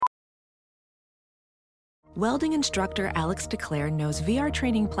Welding instructor Alex DeClaire knows VR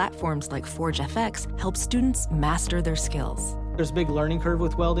training platforms like Forge FX help students master their skills. There's a big learning curve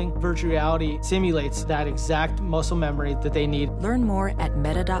with welding. Virtual reality simulates that exact muscle memory that they need. Learn more at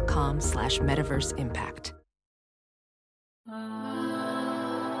meta.com/metaverseimpact.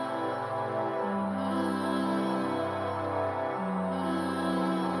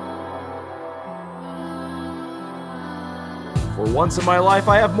 For once in my life,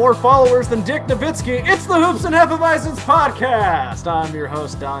 I have more followers than Dick Nowitzki. It's the Hoops and Hefeweizens podcast. I'm your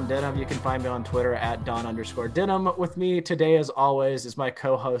host, Don Denham. You can find me on Twitter at Don_Denham. With me today, as always, is my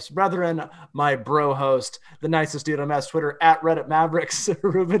co-host, brethren, my bro host, the nicest dude on mass Twitter at Reddit Mavericks,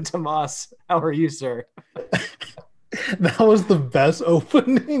 Ruben Tomas. How are you, sir? That was the best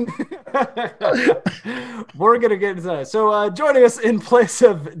opening. We're going to get into that. So joining us in place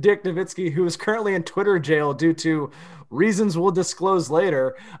of Dick Nowitzki, who is currently in Twitter jail due to reasons we'll disclose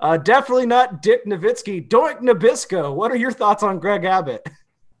later. Definitely not Dick Nowitzki. Doink Nabisco. What are your thoughts on Greg Abbott?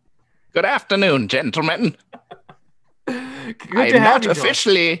 Good afternoon, gentlemen. I am not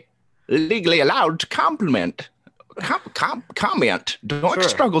officially legally allowed to comment. Comment. Doink Sure.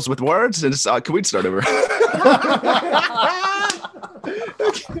 struggles with words. And can we start over?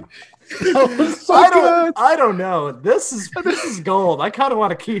 I don't know. This is gold. I kind of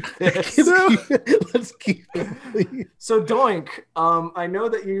want to keep this. Let's keep it, please. So Doink, I know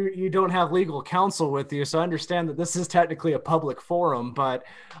that you don't have legal counsel with you, so I understand that this is technically a public forum, but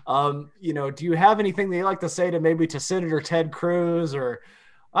do you have anything that you'd like to say to Senator Ted Cruz, or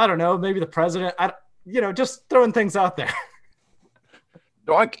I don't know, maybe the president? Just throwing things out there.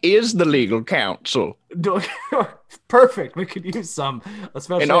 Doink is the legal counsel. Doink, perfect. We could use some,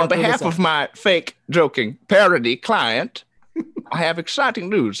 especially. And on behalf of my fake joking parody client, I have exciting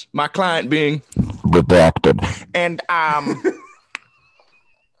news. My client being redacted. And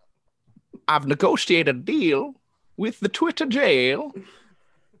I've negotiated a deal with the Twitter jail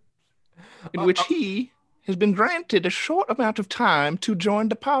in which he has been granted a short amount of time to join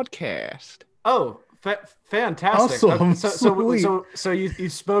the podcast. Oh, fantastic! Awesome. So you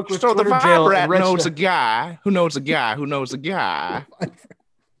spoke with So Twitter the jail. Vibe Rat knows a guy who knows a guy who knows a guy,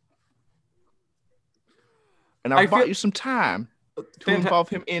 and I bought you some time to involve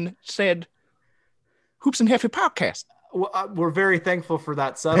him in said Hoops and Heffy podcast. We're very thankful for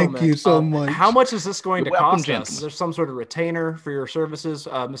that settlement. Thank you so much. How much is this going to cost welcome, us? Is there some sort of retainer for your services,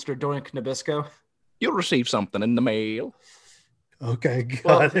 Mr. Doink Nabisco? You'll receive something in the mail. Okay,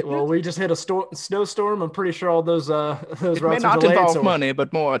 got it. Well, we just hit a snowstorm. I'm pretty sure all those It routes may are not delayed. involve money,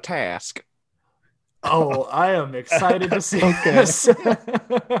 but more a task. Oh, I am excited to see Okay. this.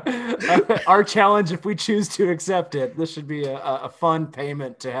 Our challenge, if we choose to accept it, this should be a fun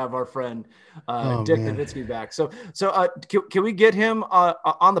payment to have our friend Dick man. Nowitzki back. So can we get him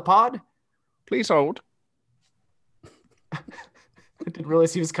on the pod? Please hold. I didn't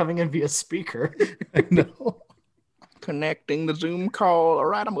realize he was coming in via speaker. I know. Connecting the Zoom call. All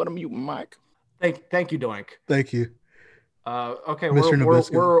right, I'm going to mute my mic. Thank you, Doink. Thank you. Okay, Mr.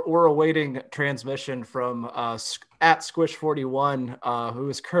 Nabisco. we're awaiting transmission from at Squish41, who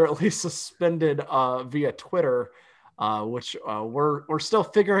is currently suspended via Twitter, which we're still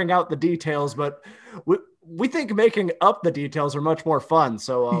figuring out the details, but we think making up the details are much more fun.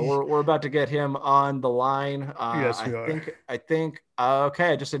 So we're about to get him on the line. Yes, we are. I think.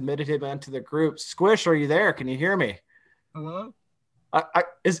 Okay, I just admitted him into the group. Squish, are you there? Can you hear me? Hello?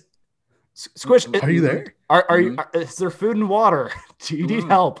 Squish? Are you there? Are you? Is there food and water? Do you need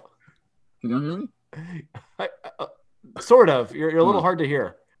help? Can you hear me? Sort of. You're a little hard to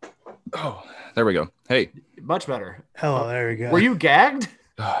hear. Oh, there we go. Hey. Much better. Hello, there we go. Were you gagged?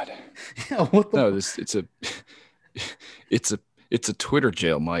 God. Yeah, what the? No, it's a Twitter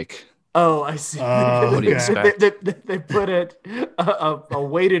jail, Mike. Oh, I see. Oh, What do you okay. expect? They put a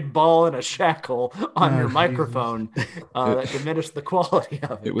weighted ball in a shackle on Oh, your Jesus. microphone that diminished the quality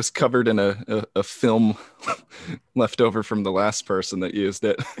of it. It was covered in a film left over from the last person that used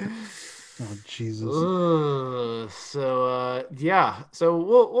it. Oh, Jesus. So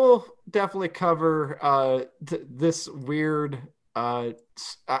we'll definitely cover this weird,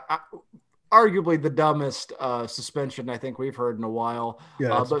 arguably the dumbest suspension I think we've heard in a while.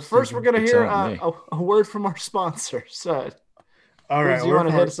 Yeah, but first, we're going to It's hear on me. a word from our sponsors. All right. Do you want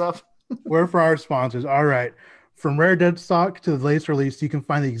to hit us up? Word for our sponsors. All right. From rare dead stock to the latest release, you can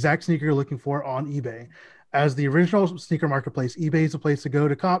find the exact sneaker you're looking for on eBay. As the original sneaker marketplace, eBay is the place to go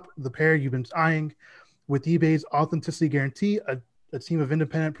to cop the pair you've been eyeing. With eBay's authenticity guarantee, a team of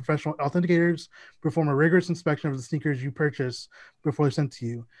independent professional authenticators perform a rigorous inspection of the sneakers you purchase before they're sent to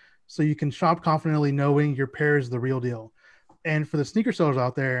you, so you can shop confidently knowing your pair is the real deal. And for the sneaker sellers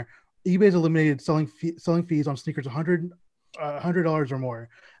out there, eBay's eliminated selling fees on sneakers $100 or more,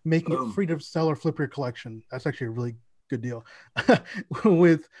 making it free to sell or flip your collection. That's actually a really good deal.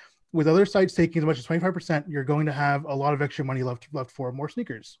 With other sites taking as much as 25%, you're going to have a lot of extra money left for more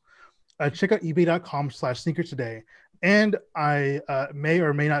sneakers. Check out ebay.com/sneakers today. And I may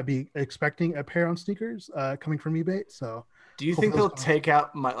or may not be expecting a pair on sneakers coming from eBay. So, do you think they'll take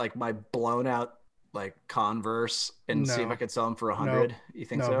out my blown out like Converse and see if I could sell them for 100? You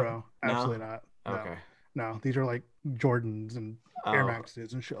think so? Bro. Absolutely not. Okay. No, these are like Jordans and Air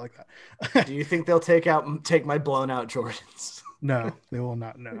Maxes and shit like that. Do you think they'll take my blown out Jordans? No, they will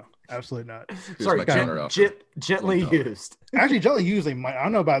not. No, absolutely not. Sorry, gently used. Actually, gently used. They might. I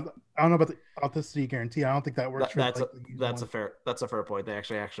don't know about the authenticity guarantee. I don't think that works. That's a fair point. They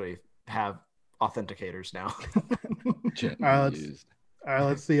actually have authenticators now. All right,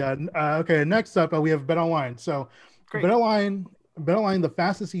 let's see. Okay, next up we have Bet Online. So, great. Bet Online, the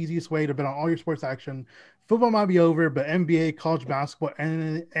fastest, easiest way to bet on all your sports action. Football might be over, but NBA, college basketball,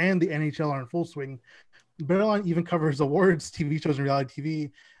 and the NHL are in full swing. BetOnline even covers awards, TV shows, and reality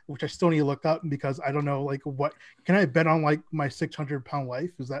TV, which I still need to look up because I don't know, like, what can I bet on, like my 600-pound life?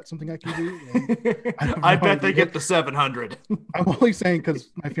 Is that something I can do? Like, I bet they get the 700. I'm only saying because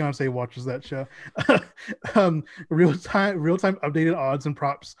my fiance watches that show. Real time updated odds and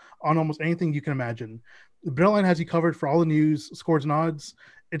props on almost anything you can imagine. BetOnline has you covered for all the news, scores, and odds.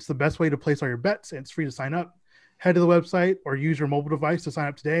 It's the best way to place all your bets, and it's free to sign up. Head to the website or use your mobile device to sign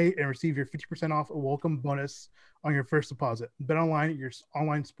up today and receive your 50% off a welcome bonus on your first deposit. BetOnline, your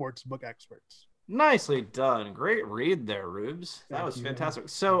online sports book experts. Nicely done. Great read there, Rubes. That was fantastic.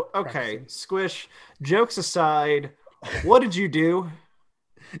 So, okay, Squish, jokes aside, what did you do?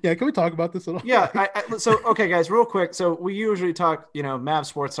 Yeah, can we talk about this at all? Yeah, so okay, guys, real quick. So we usually talk, Mavs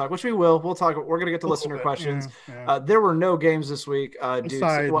sports talk, which we will. We'll talk. We're gonna get to listener questions. Yeah. There were no games this week. There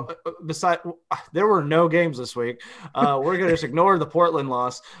were no games this week. We're gonna just ignore the Portland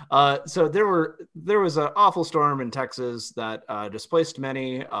loss. So there was an awful storm in Texas that displaced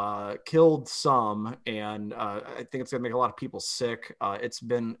many, killed some, and I think it's gonna make a lot of people sick. It's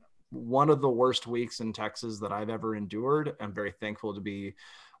been one of the worst weeks in Texas that I've ever endured. I'm very thankful to be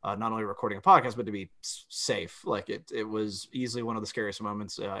not only recording a podcast, but to be safe. Like it was easily one of the scariest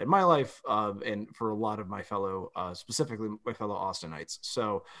moments in my life, and for a lot of my fellow, specifically my fellow Austinites.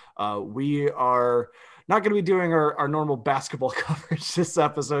 So we are not going to be doing our normal basketball coverage this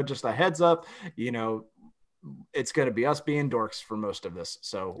episode. Just a heads up, it's going to be us being dorks for most of this.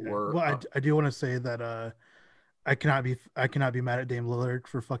 So I do want to say that I cannot be mad at Dame Lillard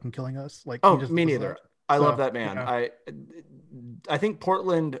for fucking killing us. Like, me neither. I love that man. I think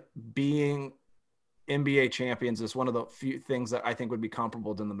Portland being NBA champions is one of the few things that I think would be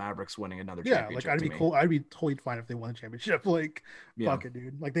comparable to the Mavericks winning another championship. Like I'd be cool. I'd be totally fine if they won a championship. Like, fuck it,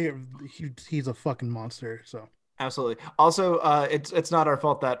 dude. Like he's a fucking monster. So absolutely. Also, it's not our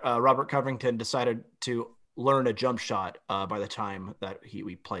fault that Robert Covington decided to learn a jump shot by the time that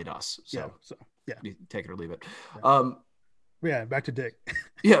we played us. So you take it or leave it. Back to Dick.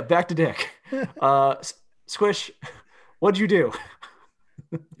 Back to Dick. Squish, what'd you do?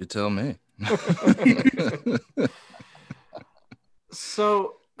 You tell me.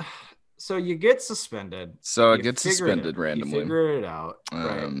 So you get suspended. So it gets suspended randomly. You figure it out.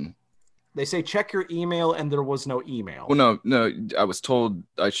 Right? They say check your email, and there was no email. Well, no. I was told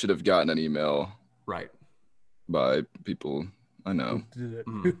I should have gotten an email. Right. By people I know.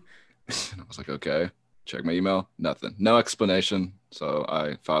 And I was like, okay. Check my email. Nothing. No explanation. So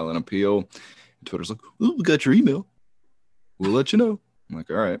I file an appeal. And Twitter's like, oh, we got your email. We'll let you know. I'm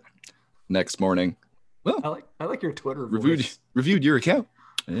like, all right. Next morning. Well, I like your Twitter reviewed your account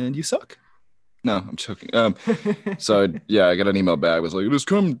and you suck. No, I'm joking. So I got an email back. It was like, it has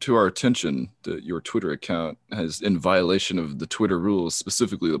come to our attention that your Twitter account has in violation of the Twitter rules,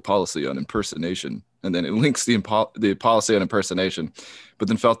 specifically the policy on impersonation. And then it links the policy on impersonation, but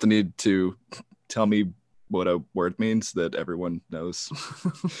then felt the need to tell me what a word means that everyone knows.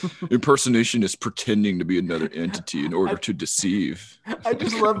 Impersonation is pretending to be another entity in order to deceive. I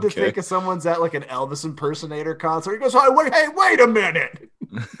just love to think of someone's at like an Elvis impersonator concert. He goes, hey, wait a minute.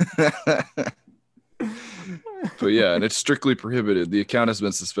 But and it's strictly prohibited. The account has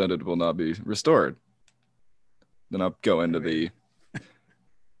been suspended, will not be restored. Then I'll go into the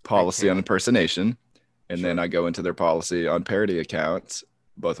policy on impersonation, and then I go into their policy on parody accounts,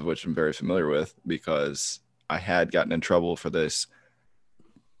 both of which I'm very familiar with because I had gotten in trouble for this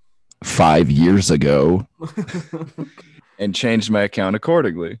 5 years ago and changed my account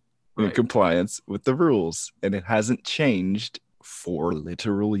accordingly in compliance with the rules. And it hasn't changed for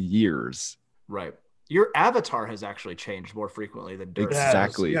literal years. Right. Your avatar has actually changed more frequently than Dirk's.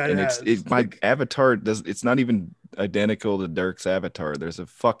 Exactly. Yeah, And my avatar it's not even identical to Dirk's avatar. There's a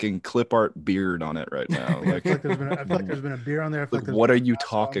fucking clip art beard on it right now. Like, I feel like there's been a beer on there. like what are you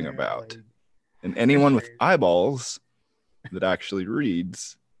talking about? And anyone with eyeballs that actually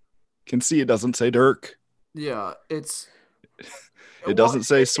reads can see it doesn't say Dirk. Yeah, it doesn't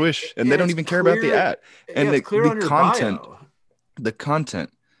say Swish, and they don't even care about the ad. And the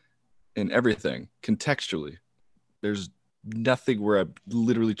content and everything contextually, there's nothing where I'm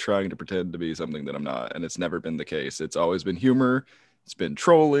literally trying to pretend to be something that I'm not, and it's never been the case. It's always been humor. It's been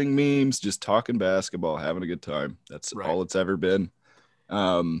trolling, memes, just talking basketball, having a good time. That's all it's ever been.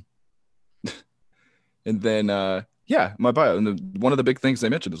 And then my bio, and one of the big things they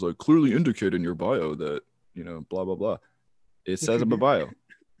mentioned is like clearly indicate in your bio that blah blah blah. It says in my bio.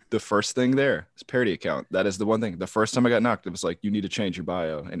 The first thing there is parody account. That is the one thing. The first time I got knocked, it was like, you need to change your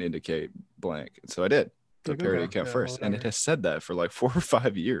bio and indicate blank. And so I did the parody account first. And it has said that for like 4 or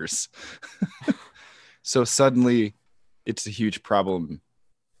 5 years. So suddenly it's a huge problem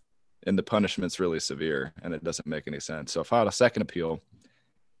and the punishment's really severe and it doesn't make any sense. So I filed a second appeal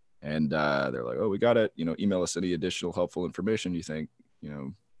and they're like, oh, we got it. Email us any additional helpful information you think,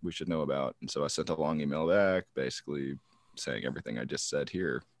 we should know about. And so I sent a long email back, basically saying everything I just said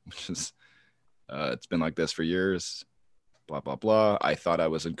here, which is it's been like this for years, blah blah blah. I thought I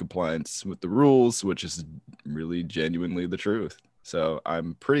was in compliance with the rules, which is really genuinely the truth. So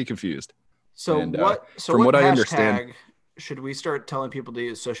I'm pretty confused. So from what I understand, should we start telling people to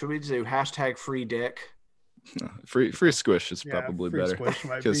use? So should we do hashtag free dick? Free squish is probably better,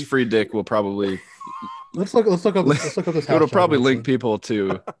 because free dick will probably let's look up this. It'll probably link people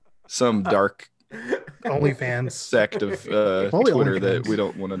to some dark OnlyFans sect of Twitter that we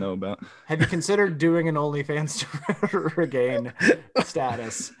don't want to know about. Have you considered doing an OnlyFans to regain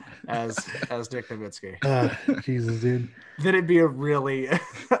status as Dick Nowitzki? Jesus, dude. Then it'd be a really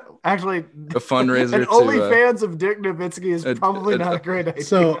actually a fundraiser. An OnlyFans of Dick Nowitzki is probably not a great idea.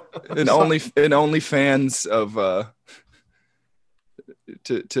 So an OnlyFans of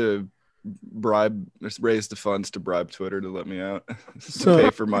to raise the funds to bribe Twitter to let me out, to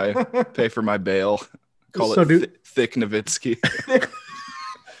pay for my bail. Call it Thick Nowitzki.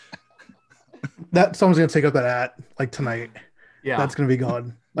 That someone's gonna take up that ad like tonight. Yeah, that's gonna be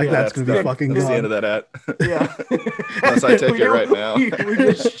gone. Like that's gonna be fucking gone. That's the end of that ad. Yeah, unless I take it right now. We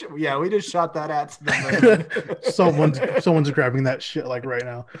just shot that ad to the moon. Someone's grabbing that shit like right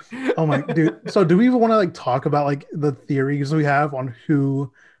now. Oh my dude. So do we even want to like talk about like the theories we have on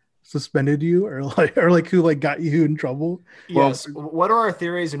who suspended you or who like got you in trouble? Yes. Well, what are our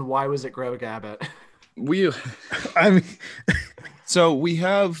theories and why was it Greg Abbott? So we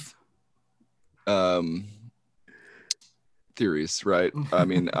have theories, right? I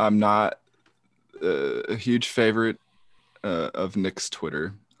mean, I'm not a huge favorite of Nick's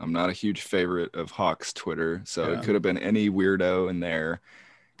Twitter. I'm not a huge favorite of Hawk's Twitter, so it could have been any weirdo in there.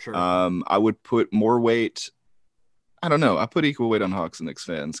 Sure. I would put more weight. I don't know. I put equal weight on Hawks and Knicks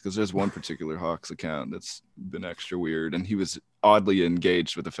fans because there's one particular Hawks account that's been extra weird, and he was oddly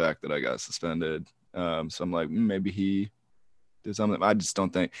engaged with the fact that I got suspended. So I'm like, maybe he did something. I just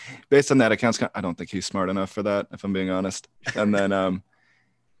don't think, based on that account, I don't think he's smart enough for that, if I'm being honest. And then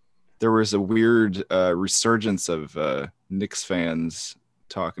there was a weird resurgence of Knicks fans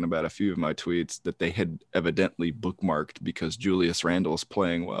talking about a few of my tweets that they had evidently bookmarked because Julius Randle's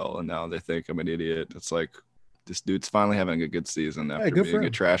playing well, and now they think I'm an idiot. It's like, this dude's finally having a good season after being a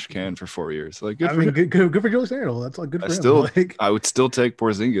trash can for 4 years. Like, good for Julius Randle. That's like good for him. I would still take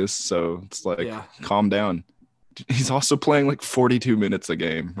Porzingis. So it's like, calm down. He's also playing like 42 minutes a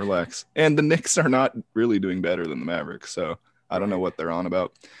game. Relax. And the Knicks are not really doing better than the Mavericks. So I don't know what they're on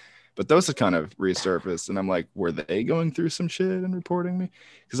about. But those have kind of resurfaced. And I'm like, were they going through some shit and reporting me?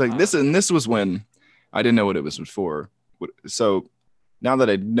 Because like this was when I didn't know what it was for. So now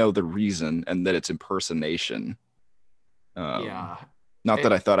that I know the reason and that it's impersonation, not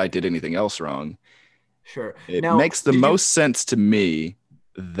that I thought I did anything else wrong. Sure. It makes the most sense to me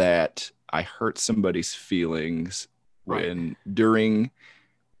that I hurt somebody's feelings during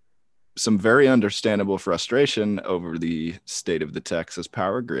some very understandable frustration over the state of the Texas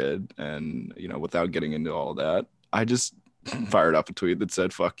power grid. And, without getting into all that, I just fired off a tweet that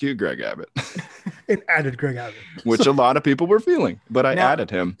said, fuck you, Greg Abbott. It added Greg Abbott. Which a lot of people were feeling, but I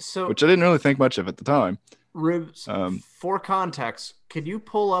added him, which I didn't really think much of at the time. Ribs, for context, can you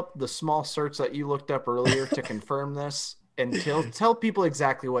pull up the small search that you looked up earlier to confirm this? And tell people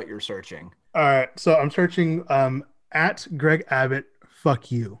exactly what you're searching. All right. So I'm searching at Greg Abbott,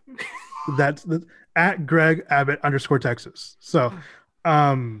 fuck you. That's at Greg Abbott _ Texas. So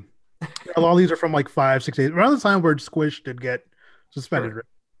A lot of these are from like 5, 6 days around the time where Squish did get suspended. Sure.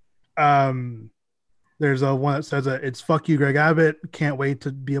 There's a one that says it's "fuck you, Greg Abbott. Can't wait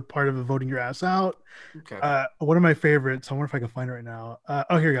to be a part of voting your ass out." Okay. One of my favorites. I wonder if I can find it right now.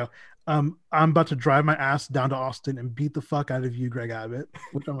 Oh, here you go. I'm about to drive my ass down to Austin and beat the fuck out of you, Greg Abbott.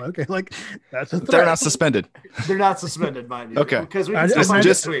 Which I'm like, okay, like that's a threat. They're not suspended. They're not suspended, mind you. Okay. Because we I- can I- still find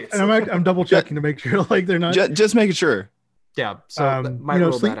just- the tweets. And I'm double checking to make sure like they're not. Just making sure. Yeah. So might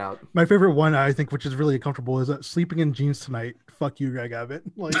rule that out. My favorite one, I think, which is really comfortable, is sleeping in jeans tonight. Fuck you, Greg Abbott.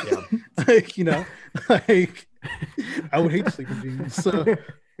 Like, Yeah. like like I would hate to sleep in jeans. So,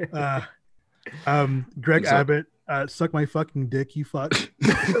 Greg So- Abbott, suck my fucking dick, you fuck.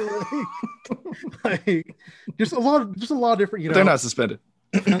 like, just a lot of different. You know, They're not suspended.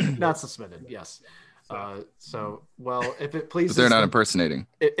 Not suspended. Yes. So well, if it pleases, But they're not them- impersonating.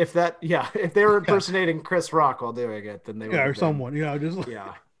 if they were impersonating Chris Rock while doing it, then they would. yeah, or have been- someone. You know, just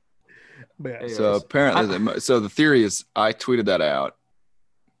Yeah. but yeah. Anyways. So apparently, so the theory is I tweeted that out,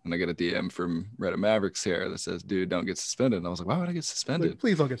 and I get a DM from Reddit Mavericks here that says, "Dude, don't get suspended." And I was like, "Why would I get suspended?" Like,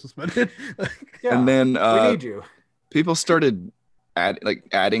 please don't get suspended. Yeah. And then we need you. people started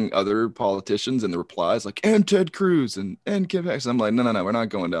adding other politicians in the replies, like and Ted Cruz and Kim Hicks. I'm like, no, we're not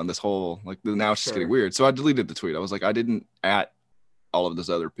going down this whole now it's just getting Sure. weird. So I deleted the tweet. I was like, I didn't at all of those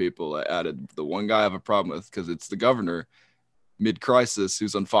other people. I added the one guy I have a problem with because it's the governor mid-crisis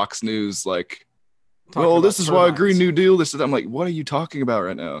who's on Fox News like, Talking well, about this is why turbines. Green New Deal. This is. I'm like, what are you talking about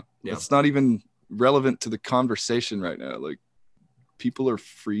right now? Yeah. It's not even relevant to the conversation right now. Like, people are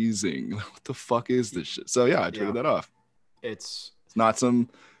freezing. What the fuck is this shit? So yeah, I tweeted that off. It's It's not some.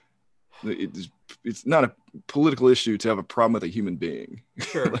 It's not a political issue to have a problem with a human being.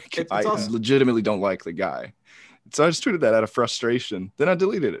 sure. Like, it's I also, legitimately don't like the guy. So I just tweeted that out of frustration. Then I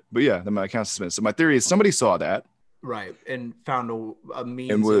deleted it. But yeah, then my account's suspended. So my theory is somebody saw that, right, and found a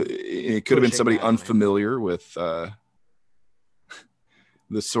means. and of- it could have been pushing somebody that on me. unfamiliar with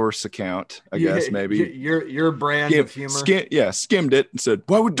the source account, I guess, maybe. your brand of humor. Skimmed it and said,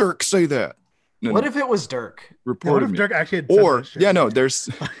 "Why would Dirk say that?" And What if it was Dirk? What reported if me. Dirk actually had said Or that shit? yeah, no, there's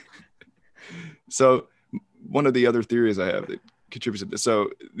so one of the other theories I have that contributes to this. So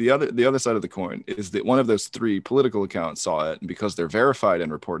the other side of the coin is that one of those 3 political accounts saw it, and because they're verified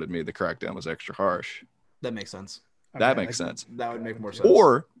and reported me, the crackdown was extra harsh. That makes sense. That Okay, makes sense. That would make more sense.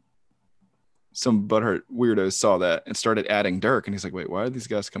 Or some butthurt weirdos saw that and started adding Dirk, and he's like, "Wait, why are these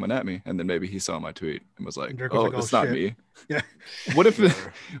guys coming at me?" And then maybe he saw my tweet and was like, And Dirk was "Oh, like, it's "Oh, not shit." me." Yeah. What if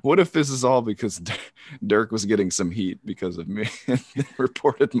Sure. what if this is all because Dirk was getting some heat because of me and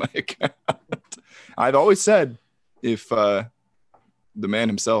reported my account? I've always said if the man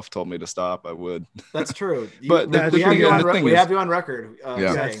himself told me to stop, I would. That's true. But the we have thing- you and on the re- thing we is- have you on record.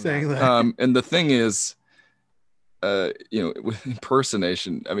 Yeah. Saying that. that. And the thing is, with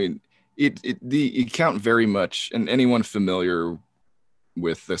impersonation, I mean, the account very much, and anyone familiar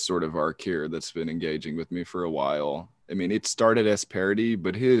with the sort of arc here that's been engaging with me for a while, I mean, it started as parody,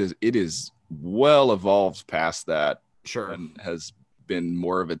 but it is well evolved past that Sure. and has been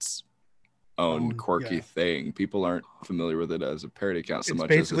more of its own quirky yeah. thing. People aren't familiar with it as a parody account so It's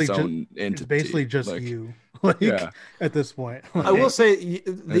much as its basically own entity. It's basically just Like, you, like yeah. at this point. I will say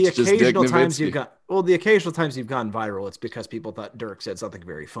the It's just Dick occasional times Nowitzki. the occasional times you've gone viral, it's because people thought Dirk said something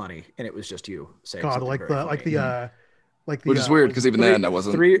very funny, and it was just you saying God, something like very the funny. Which is weird because even then I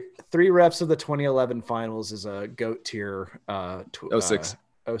wasn't. three reps of the 2011 finals is a goat tier. 06.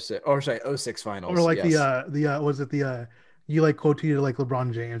 06. Or sorry, 06 finals. or like yes. you like quote tweeted like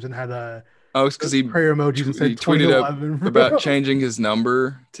LeBron James and had Oh, it's because he prayer emojis and said he tweeted out 2011 about changing his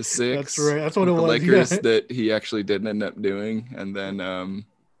number to 6. That's right. That's what with it the was, Lakers yeah. that he actually didn't end up doing, and then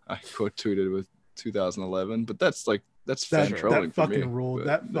I quote tweeted with 2011. But that's fan That trolling for me. fucking ruled. But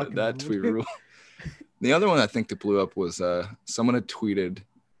That fucking that ruled. tweet rule. The other one I think that blew up was someone had tweeted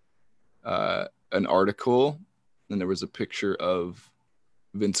an article, and there was a picture of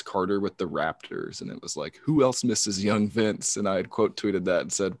Vince Carter with the Raptors, and it was like, who else misses young Vince? And I had quote tweeted that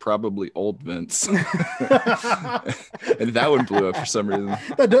and said, probably old Vince. And that one blew up for some reason.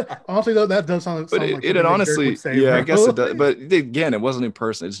 Honestly, though, that does sound. But sound it, like it had something that Dirk honestly, would say, yeah, I bro. guess it does. But again, it wasn't in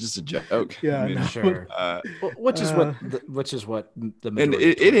person. It's just a joke. Yeah, I mean, no. Sure. Well, which is what the and majority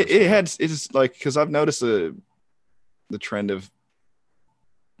of it Twitter had it's like, because I've noticed the trend of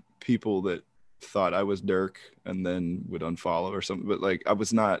people that thought I was Dirk and then would unfollow or something, but like I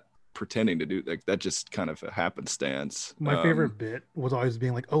was not pretending to do like that, just kind of a happenstance. My favorite bit was always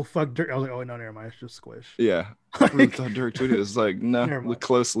being like, "Oh fuck, Dirk." I was like, "Oh no, never mind. It's just Squish." Yeah. Like, I thought Dirk tweeted it. It's like, no, Never mind. look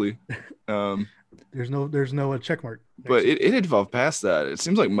closely. there's no check mark. But it evolved past that. It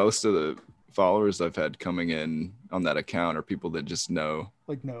seems like most of the followers I've had coming in on that account are people that just know.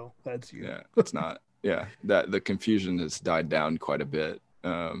 Like, no, that's you. Yeah, it's not. Yeah, that the confusion has died down quite a bit.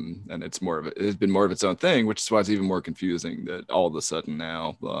 And it's been more of its own thing, which is why it's even more confusing that all of a sudden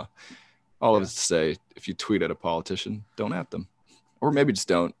now, all of us say, if you tweet at a politician, don't at them, or maybe just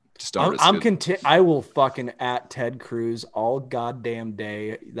don't. I will fucking at Ted Cruz all goddamn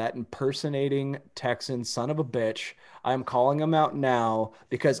day. That impersonating Texan son of a bitch. I'm calling him out now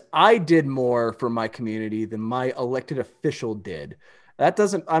because I did more for my community than my elected official did.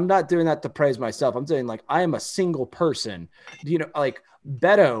 I'm not doing that to praise myself. I'm saying like I am a single person. You know, like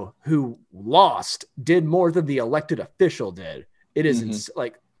Beto, who lost, did more than the elected official did. It is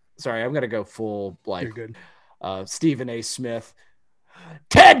like, sorry, I'm gonna go full like Stephen A. Smith.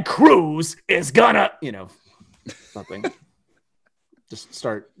 Ted Cruz is gonna, something.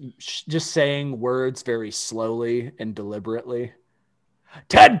 Just saying words very slowly and deliberately.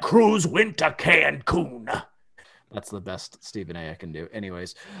 Ted Cruz went to Cancun. That's the best Stephen A. I can do.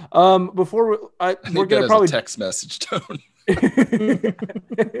 Anyways, before we're gonna probably a text message tone.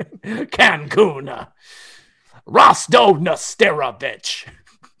 Cancun, Rosto Nasterovich.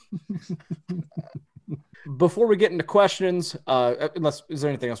 Before we get into questions, is there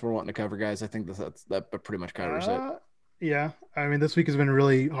anything else we're wanting to cover, guys? I think that pretty much covers it. Yeah, I mean, this week has been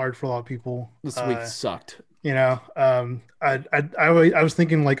really hard for a lot of people. This week sucked. I was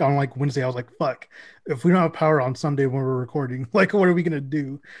thinking like on like Wednesday, I was like, fuck, if we don't have power on Sunday when we're recording, like, what are we gonna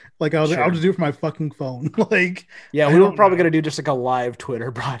do? Like, I'll just do it from my fucking phone. Like, yeah, we were probably gonna do just like a live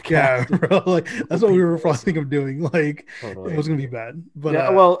Twitter broadcast. Yeah, bro, like that's what we were probably thinking of doing. Like, It was gonna be bad. But yeah,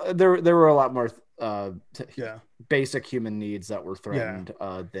 well, there were a lot more basic human needs that were threatened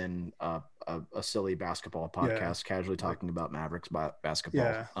than a silly basketball podcast casually talking about Mavericks basketball.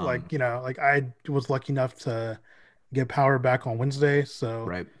 Yeah, like I was lucky enough to get power back on Wednesday, so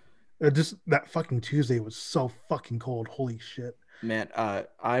right. Just that fucking Tuesday was so fucking cold. Holy shit, man!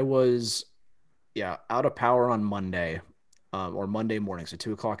 I was out of power on Monday, or Monday morning, so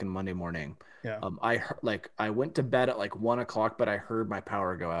 2:00 in Monday morning. Yeah. I went to bed at like 1:00, but I heard my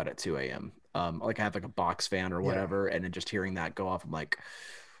power go out at 2 a.m. Like I have like a box fan or whatever, and then just hearing that go off, I'm like,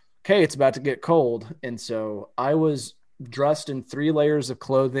 okay, it's about to get cold. And so I was dressed in 3 layers of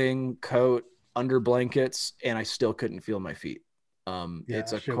clothing, coat, under blankets, and I still couldn't feel my feet.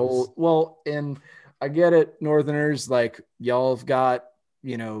 It's a cold. Well, and I get it, Northerners, like y'all have got,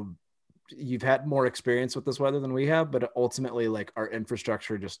 you've had more experience with this weather than we have, but ultimately like our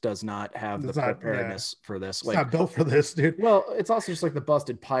infrastructure just does not have preparedness for this. It's not built for this, dude. Well, it's also just like the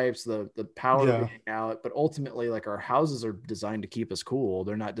busted pipes, the power being out, but ultimately like our houses are designed to keep us cool.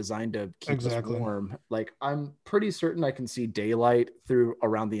 They're not designed to keep us warm. Like I'm pretty certain I can see daylight through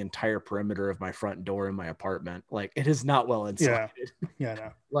around the entire perimeter of my front door in my apartment. Like it is not well insulated. Yeah,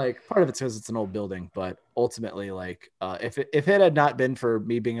 no. Like part of it's because it's an old building, but ultimately like if it had not been for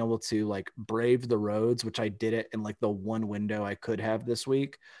me being able to like brave the roads, which I did it in like the one window I could have this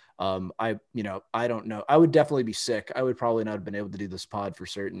week, I don't know, I would definitely be sick. I would probably not have been able to do this pod for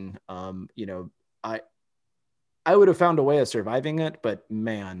certain. I would have found a way of surviving it, but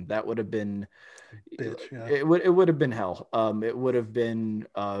man, that would have been it would have been hell. It would have been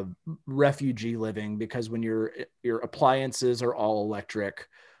refugee living, because when your appliances are all electric,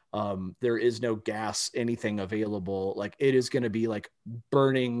 there is no gas, anything available. Like it is going to be like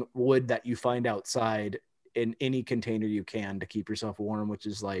burning wood that you find outside in any container you can to keep yourself warm, which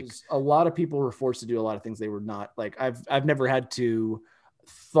is like a lot of people were forced to do a lot of things they were not. Like I've never had to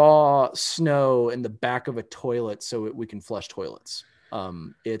thaw snow in the back of a toilet so we can flush toilets.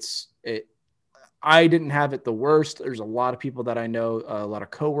 I didn't have it the worst. There's a lot of people that I know, a lot of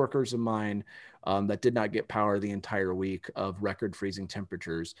coworkers of mine, that did not get power the entire week of record freezing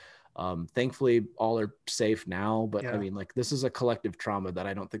temperatures. Thankfully, all are safe now. But I mean, like this is a collective trauma that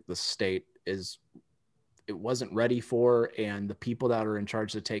I don't think the state wasn't ready for, and the people that are in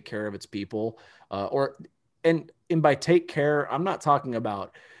charge to take care of its people, and by take care, I'm not talking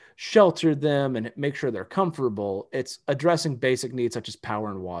about shelter them and make sure they're comfortable. It's addressing basic needs such as power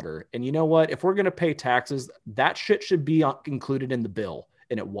and water. And you know what? If we're going to pay taxes, that shit should be included in the bill,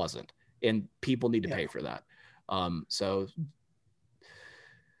 and it wasn't. And people need to pay for that. So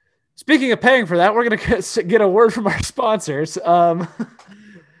speaking of paying for that, we're going to get a word from our sponsors.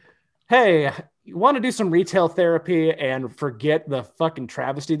 Hey, you want to do some retail therapy and forget the fucking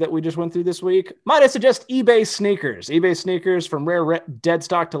travesty that we just went through this week? Might I suggest eBay sneakers? eBay sneakers, from rare dead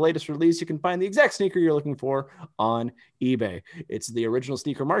stock to latest release, you can find the exact sneaker you're looking for on eBay. It's the original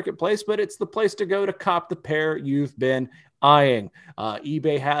sneaker marketplace, but it's the place to go to cop the pair you've been eyeing.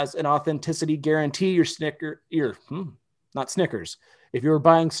 eBay has an authenticity guarantee. Not Snickers. If you're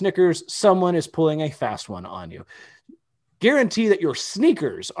buying Snickers, someone is pulling a fast one on you. Guarantee that your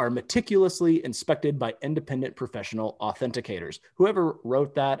sneakers are meticulously inspected by independent professional authenticators. Whoever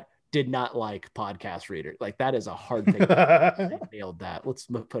wrote that did not like podcast readers. Like, that is a hard thing. They nailed that. Let's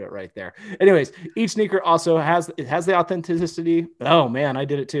put it right there. Anyways, each sneaker also has the authenticity. Oh man, I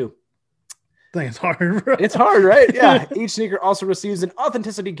did it too. I think it's hard, bro. It's hard, right? Yeah. Each sneaker also receives an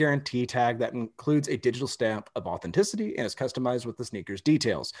authenticity guarantee tag that includes a digital stamp of authenticity and is customized with the sneaker's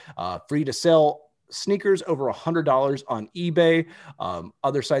details. Free to sell sneakers over $100 on eBay.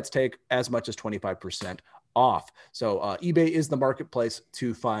 Other sites take as much as 25% off. So eBay is the marketplace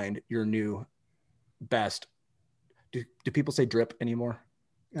to find your new best. Do people say drip anymore?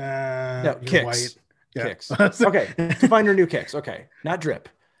 No, kicks. White. Yeah. Kicks. Okay, to find your new kicks. Okay, not drip.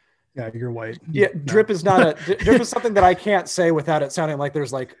 Yeah, you're white. Yeah, drip is not drip is something that I can't say without it sounding like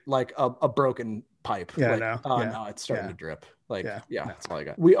there's like a broken pipe. Yeah, like, no, it's starting to drip. Like, yeah, that's all I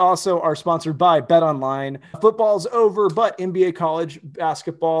got. We also are sponsored by BetOnline. Football's over, but NBA, college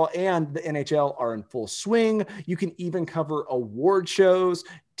basketball, and the NHL are in full swing. You can even cover award shows,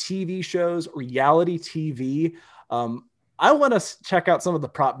 TV shows, reality TV. I want to check out some of the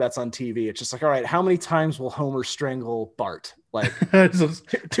prop bets on TV. It's just like, all right, how many times will Homer strangle Bart? Like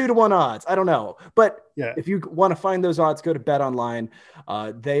 2-1 odds. I don't know. But if you want to find those odds, go to BetOnline.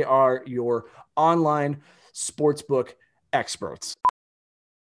 They are your online sportsbook experts.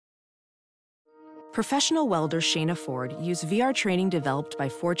 Professional welder Shayna Ford used VR training developed by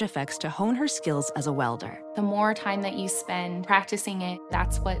ForgeFX to hone her skills as a welder. The more time that you spend practicing it,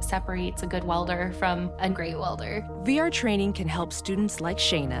 that's what separates a good welder from a great welder. VR training can help students like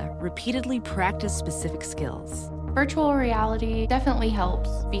Shayna repeatedly practice specific skills. Virtual reality definitely helps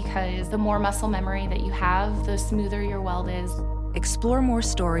because the more muscle memory that you have, the smoother your weld is. Explore more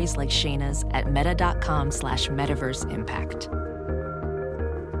stories like Shayna's at meta.com/metaverseimpact.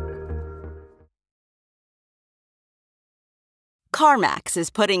 CarMax is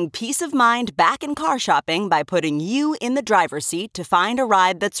putting peace of mind back in car shopping by putting you in the driver's seat to find a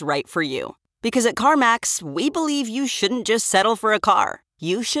ride that's right for you. Because at CarMax, we believe you shouldn't just settle for a car.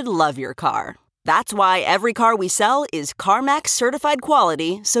 You should love your car. That's why every car we sell is CarMax certified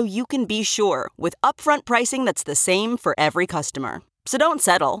quality, so you can be sure with upfront pricing that's the same for every customer. So don't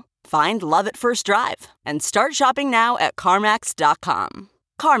settle. Find love at first drive and start shopping now at CarMax.com.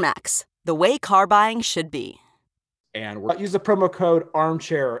 CarMax, the way car buying should be. And we'll use the promo code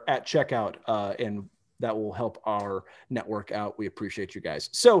armchair at checkout, and that will help our network out. We appreciate you guys.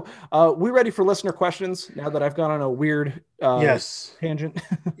 So we ready for listener questions now that I've gone on a weird tangent?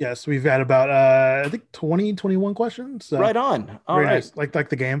 Yes, we've had about I think 21 questions. So right on. All right. Nice. Like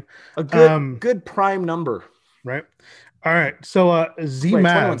the game. A good prime number. Right. All right. So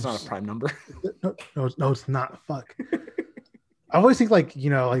Z-Mavs. 21's not a prime number. No, it's not. Fuck. I always think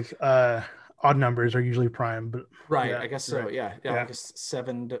odd numbers are usually prime, but right. I guess so. Right. Yeah. I guess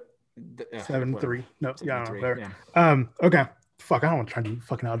 7 3. No, 7 3. Yeah. Okay. Fuck. I don't want to try to do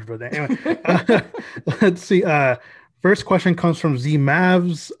fucking algebra there. Anyway, let's see. First question comes from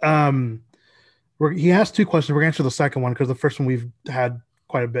Z-Mavs. He asked 2 questions. We're gonna answer the second one because the first one we've had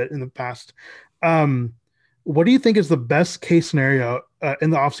quite a bit in the past. What do you think is the best case scenario in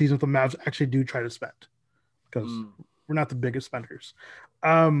the offseason if the Mavs actually do try to spend? Because we're not the biggest spenders.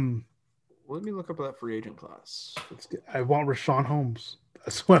 Let me look up that free agent class. I want Rashawn Holmes.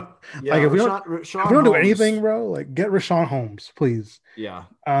 That's what. Yeah, like if we don't do anything, bro, like get Rashawn Holmes, please. Yeah,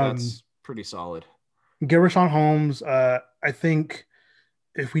 that's pretty solid. Get Rashawn Holmes. I think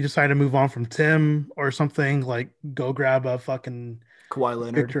if we decide to move on from Tim or something, like go grab a fucking Kawhi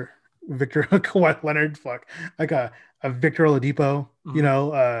Leonard. Victor Kawhi Leonard. Fuck, like a Victor Oladipo. Mm-hmm. You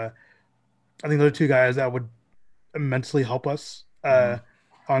know, I think those are 2 guys that would immensely help us.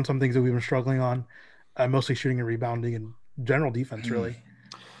 On some things that we've been struggling on, mostly shooting and rebounding and general defense, really.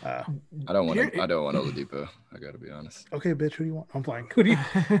 I don't want Oladipo. I got to be honest. Okay, bitch. Who do you want? I'm flying. Who do you?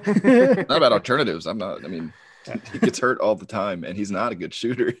 Not about alternatives. I'm not. I mean, he gets hurt all the time, and he's not a good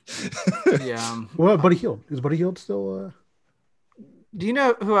shooter. Yeah. Well, Buddy Hield is Buddy Hield still? Do you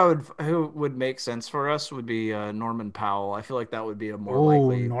know who would make sense for us? Would be Norman Powell. I feel like that would be a more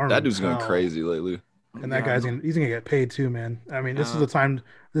likely. Norman that dude's Powell. going crazy lately. And that guy's gonna get paid too, man. I mean, this is the time.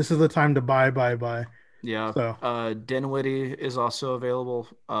 This is the time to buy. Yeah. So. Dinwiddie is also available.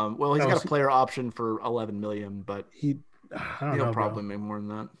 Well, he's got a player option for $11 million, but he'll probably make more than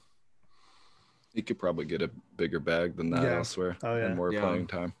that. He could probably get a bigger bag than that elsewhere and more playing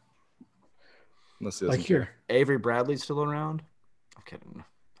time. Unless he doesn't care. Avery Bradley's still around. I'm kidding.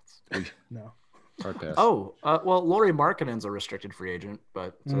 No. Hard pass. Well, Lauri Markkanen's a restricted free agent,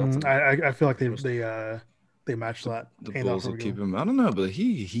 but so that's I feel like they they match that. The handoff Bulls will we're keep giving. him. I don't know, but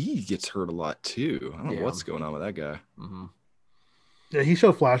he gets hurt a lot too. I don't know Yeah. what's going on with that guy. Mm-hmm. Yeah, he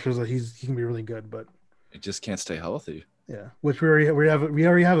showed flashes that he can be really good, but He just can't stay healthy. yeah, which we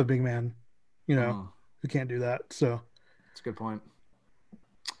already have a big man, who can't do that. So That's a good point.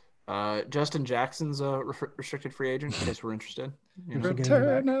 Justin Jackson's a restricted free agent, in case we're interested. You know?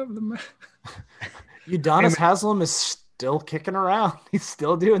 Return of the Udonis Haslem is still kicking around. He's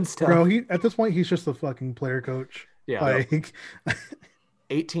still doing stuff. bro, he at this point he's just a fucking player coach. Yeah. Like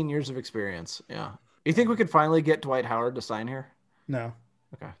 18 years of experience. Yeah. You think we could finally get Dwight Howard to sign here? no.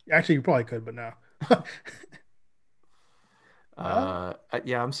 Okay. Actually, you probably could, but no.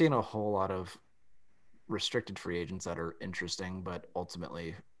 Yeah, I'm seeing a whole lot of restricted free agents that are interesting, but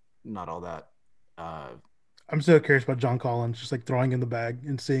ultimately not all that. I'm still curious about John Collins, just like throwing in the bag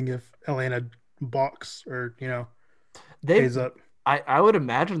and seeing if Atlanta balks or pays up. I would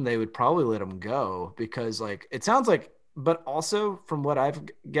imagine they would probably let him go because like it sounds like, but also from what I've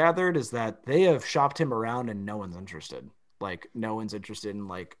gathered is that they have shopped him around and no one's interested. Like no one's interested in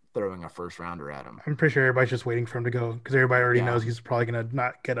like throwing a first rounder at him. I'm pretty sure everybody's just waiting for him to go because everybody already knows he's probably gonna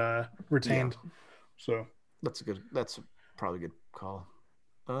not get retained. Yeah. So that's probably a good call.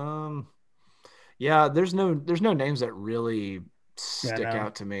 Yeah, there's no names that really stick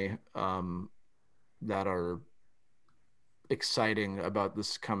out to me that are exciting about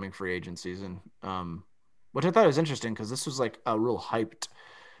this coming free agent season. Which I thought was interesting because this was like a real hyped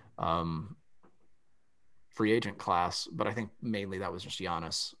free agent class, but I think mainly that was just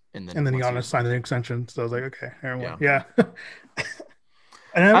Giannis. And then Giannis signed an extension. So I was like, okay, everyone. Yeah.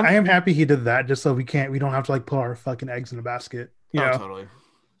 And I am happy he did that just so we don't have to like put our fucking eggs in a basket. You know? Totally.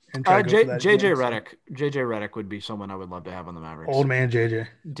 And try to go for that JJ Giannis. Redick would be someone I would love to have on the Mavericks. Old man JJ.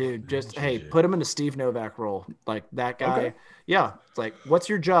 Dude, just put him in a Steve Novak role. Like that guy. Okay. Yeah. It's like, what's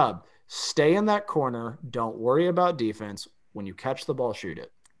your job? Stay in that corner. Don't worry about defense. When you catch the ball, shoot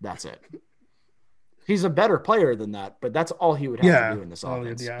it. That's it. He's a better player than that, but that's all he would have to do in this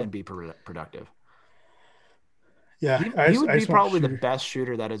offense and be productive. Yeah, he would be probably the best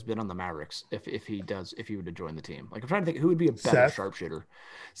shooter that has been on the Mavericks if he were to join the team. Like I'm trying to think who would be a better sharpshooter.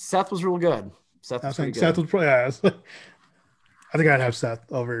 Seth was real good. Seth was pretty good. Seth was probably. Yeah, I think I'd have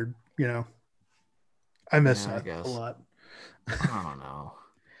Seth over. I miss Seth a lot. I don't know.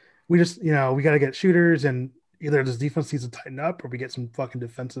 We just we got to get shooters, and either this defense needs to tighten up, or we get some fucking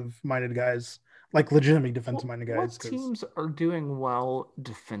defensive-minded guys, like legitimately defensive-minded guys. What teams are doing well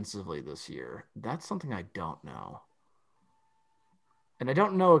defensively this year? That's something I don't know. And I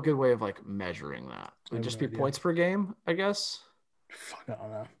don't know a good way of like measuring that. It would just be points per game, I guess. Fuck, I don't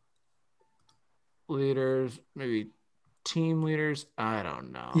know. Leaders, maybe team leaders. I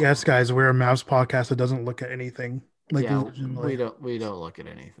don't know. Yes, guys, we're a Mavs podcast that doesn't look at anything. Like we don't look at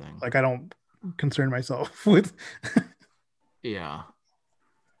anything. Like I don't concern myself with. Yeah.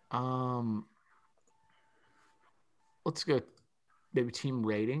 Let's go. Maybe team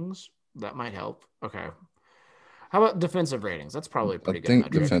ratings. That might help. Okay. How about defensive ratings? That's probably a pretty good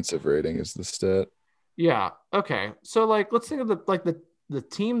metric. Defensive rating is the stat. Yeah. Okay. So like, let's think of the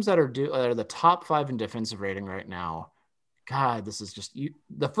teams that are the top 5 in defensive rating right now. God, this is just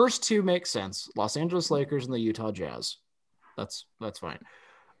the first 2 make sense. Los Angeles Lakers and the Utah Jazz. That's fine.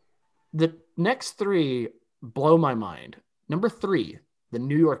 The next 3 blow my mind. Number 3, the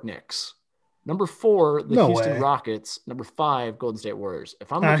New York Knicks. Number 4, the Houston Rockets. Number 5, Golden State Warriors.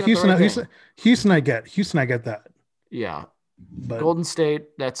 If I'm looking at Houston, I get that. Yeah. But Golden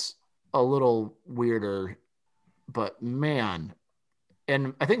State, that's a little weirder, but man.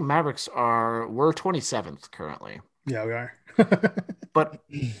 And I think Mavericks we're 27th currently. Yeah, we are. But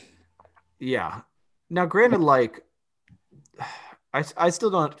yeah. Now, granted, like I still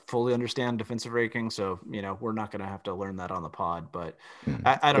don't fully understand defensive ranking, so we're not going to have to learn that on the pod. But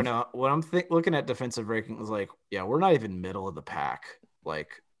I don't know. When I'm looking at defensive rankings, like we're not even middle of the pack. Like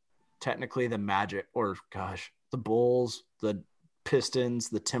technically, the Magic, or gosh, the Bulls, the Pistons,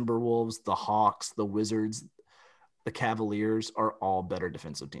 the Timberwolves, the Hawks, the Wizards, the Cavaliers are all better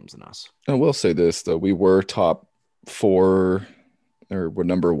defensive teams than us. I will say this though: we were top 4, or we're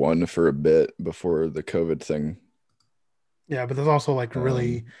number 1 for a bit before the COVID thing. Yeah, but there's also like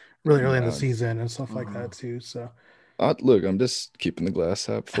really early in the season and stuff like that too. So, look, I'm just keeping the glass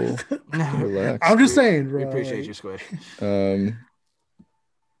half full. Relax. I'm just saying, bro. We appreciate you, Squish.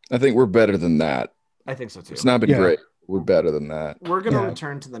 I think we're better than that. I think so too. It's not been great. We're better than that. We're going to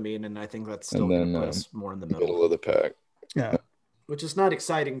return to the mean, and I think that's still going to put us more in the middle of the pack. Yeah. Which is not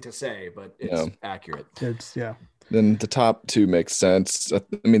exciting to say, but it's accurate. Then the top 2 makes sense. I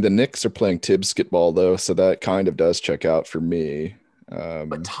mean, the Knicks are playing Tibbs skitball, though, so that kind of does check out for me.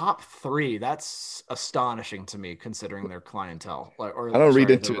 But top 3, that's astonishing to me considering their clientele. I don't read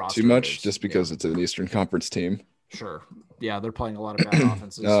into it too much just because it's an Eastern Conference team. Sure. Yeah, they're playing a lot of bad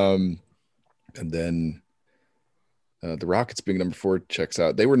offenses. And then the Rockets being number 4 checks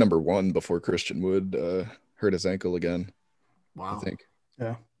out. They were number 1 before Christian Wood hurt his ankle again. Wow. I think.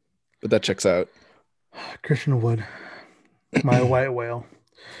 Yeah. But that checks out. Christian Wood, my white whale.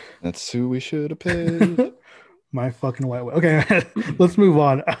 That's who we should have paid. My fucking white whale. Okay, let's move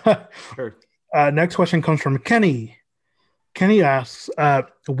on. Sure. Next question comes from Kenny. Kenny asks,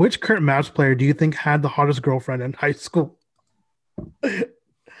 which current Mavs player do you think had the hottest girlfriend in high school?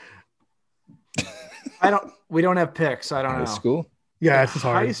 We don't have picks. I don't know. High school? Yeah, it's just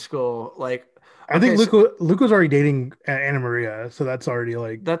hard. High school, like I think Luke was already dating Anna Maria, so that's already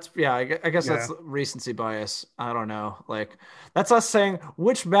like I guess that's recency bias. I don't know. Like that's us saying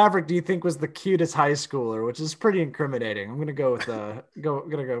which Maverick do you think was the cutest high schooler, which is pretty incriminating. I'm gonna go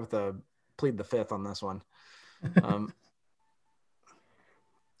with plead the fifth on this one.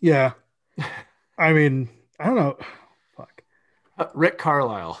 Yeah, I mean, I don't know. Fuck. Rick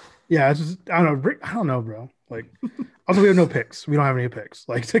Carlisle. Yeah, it's just I don't know. Rick, I don't know, bro. Like, also we have no picks. We don't have any picks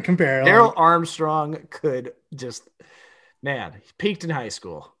like to compare. Daryl Armstrong could just, man, he peaked in high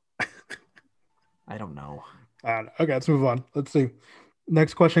school. I don't know. Okay, let's move on. Let's see.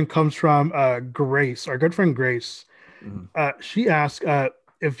 Next question comes from Grace, our good friend Grace. She asked,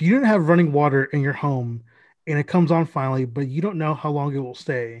 if you didn't have running water in your home and it comes on finally, but you don't know how long it will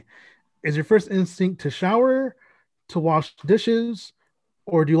stay, is your first instinct to shower, to wash dishes,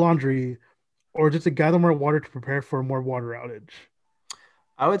 or do laundry, or just to gather more water to prepare for a more water outage?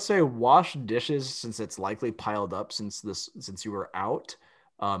 I would say wash dishes since it's likely piled up since you were out.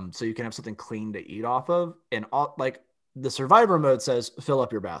 So you can have something clean to eat off of. And like the survivor mode says, fill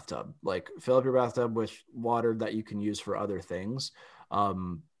up your bathtub. Like fill up your bathtub with water that you can use for other things.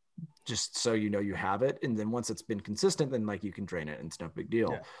 Just so you know you have it. And then once it's been consistent, then like you can drain it and it's no big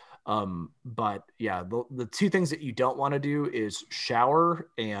deal. Yeah. But yeah, the 2 things that you don't want to do is shower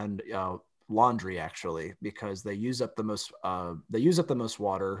and laundry, actually, because they use up the most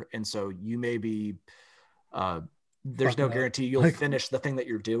water, and so you may be there's no guarantee you'll finish the thing that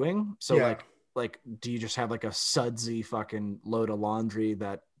you're doing. So like do you just have like a sudsy fucking load of laundry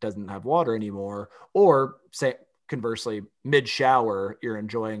that doesn't have water anymore, or say conversely mid shower you're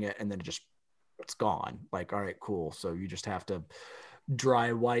enjoying it and then it's gone? Like, all right, cool, so you just have to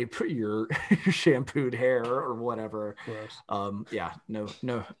dry wipe your shampooed hair or whatever. Isn't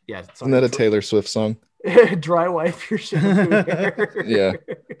that a Taylor Swift song? Dry wipe your shampooed hair. Yeah.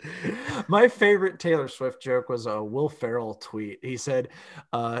 My favorite Taylor Swift joke was a Will Ferrell tweet. He said,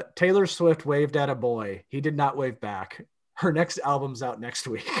 Taylor Swift waved at a boy. He did not wave back. Her next album's out next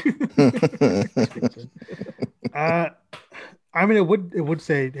week. I mean, it would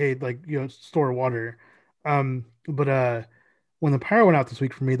say, hey, like, you know, store water. But when the power went out this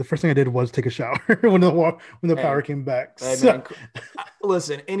week for me, the first thing I did was take a shower when the power came back. So,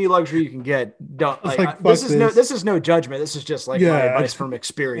 listen, any luxury you can get. Don't like this is no judgment. This is just like my advice from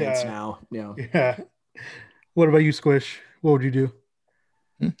experience now. You know. Yeah. What about you, Squish? What would you do?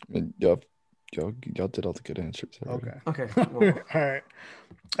 Y'all did all the good answers already. Okay. Well, all right.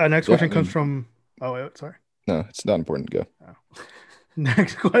 Next question comes from. Oh wait, sorry. No, it's not important. Go. Oh.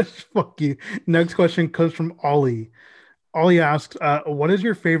 Next question. Fuck you. Next question comes from Ollie. Ollie asks, what is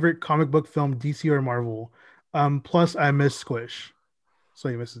your favorite comic book film, DC or Marvel? Plus, I miss Squish. So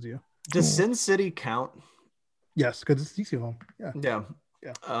he misses you. Does Sin City count? Yes, because it's DC film. Yeah.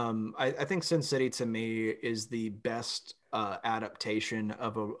 I think Sin City to me is the best adaptation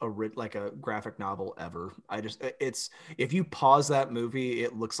of a graphic novel ever. If you pause that movie,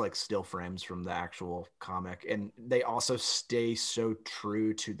 it looks like still frames from the actual comic, and they also stay so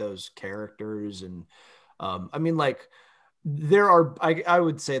true to those characters. And I mean, like, I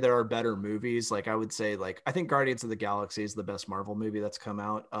would say there are better movies. Like I would say, like, I think Guardians of the Galaxy is the best Marvel movie that's come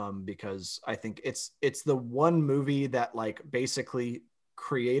out, because I think it's the one movie that like basically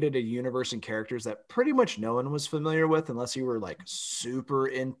created a universe and characters that pretty much no one was familiar with unless you were like super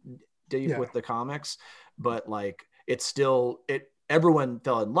in deep with the comics. But like everyone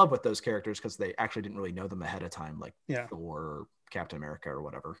fell in love with those characters because they actually didn't really know them ahead of time, like Thor or Captain America or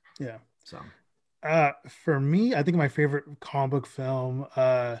whatever. Yeah. So for me, I think my favorite comic book film,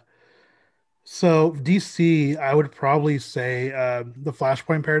 so DC, I would probably say the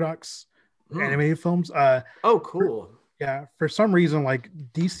Flashpoint Paradox animated films. Oh, cool. For some reason, like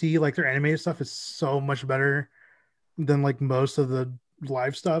DC, like their animated stuff is so much better than like most of the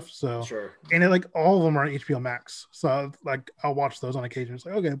live stuff. So sure. And like all of them are on HBO Max. So like I'll watch those on occasion. It's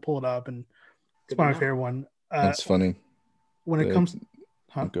like, okay, pull it up, and it's my favorite one. That's funny. when it comes,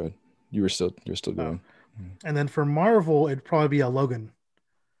 I'm good. You're still going. And then for Marvel, it'd probably be a Logan.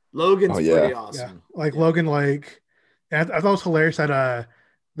 Logan's pretty Yeah, awesome. like Logan, like I thought it was hilarious that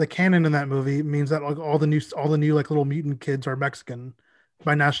the canon in that movie means that like all the new like little mutant kids are Mexican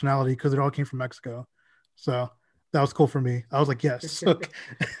by nationality because it all came from Mexico. So that was cool for me. I was like, yes.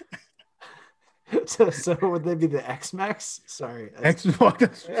 So would they be the X-Mex? Sorry. Fuck.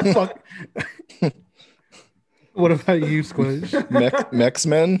 What about you, Squish?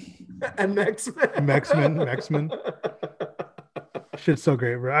 Mex-Men? And Mex-Men. Shit's so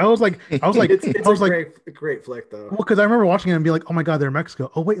great, bro. I was like, great flick though. Well, because I remember watching it and be like, oh my god, they're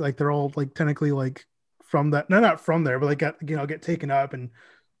Mexico. Oh wait, like they're all like technically like from that. No, not from there, but like get taken up and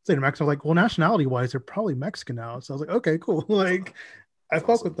say to Mexico. Like, well, nationality wise, they're probably Mexican now. So I was like, okay, cool. Like, I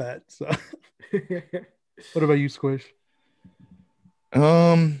fuck with that. So, what about you, Squish?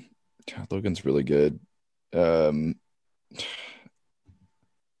 Logan's really good. I'm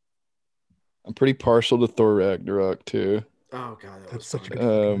pretty partial to Thor Ragnarok too. Oh god, that's such a good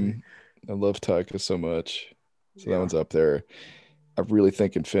movie. I love Taika so much, so that one's up there. I really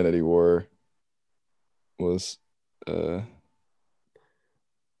think Infinity War was probably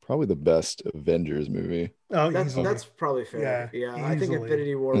the best Avengers movie. Oh, that's probably fair. Yeah, I think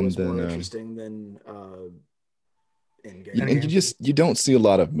Infinity War was more interesting than Endgame. And you don't see a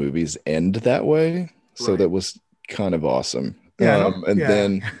lot of movies end that way, so that was kind of awesome.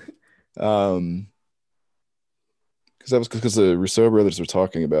 Then because the Russo brothers were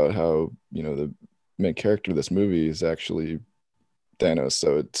talking about how the main character of this movie is actually Thanos,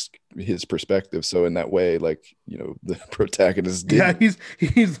 so it's his perspective. So in that way, like the protagonist he's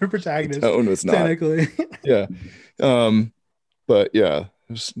the protagonist. Tone was not technically. Yeah, but yeah,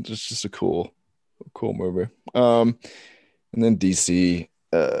 it's just a cool movie. And then DC,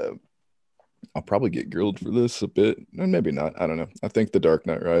 I'll probably get grilled for this a bit, and maybe not. I don't know. I think The Dark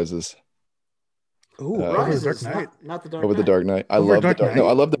Knight Rises. Oh, Rises, Dark Knight, not the Dark over Knight. The Dark Knight. I love The Dark. No,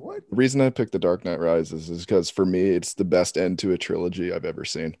 I love the reason I picked The Dark Knight Rises is because for me, it's the best end to a trilogy I've ever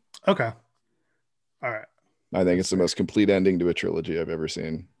seen. Okay, all right. I think it's the most complete ending to a trilogy I've ever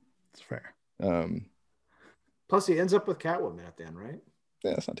seen. It's fair. Plus, he ends up with Catwoman at the end, right?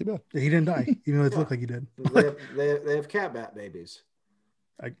 Yeah, it's not too bad. He didn't die, even though it looked like he did. they have cat bat babies.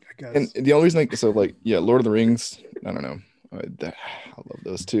 I guess. And the only reason, Lord of the Rings. I don't know. I love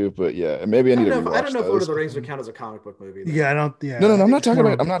those too, but yeah, and maybe I need to rewatch I don't know if those. Lord of the Rings would count as a comic book movie. Though. Yeah, I don't. Yeah, no. I'm not talking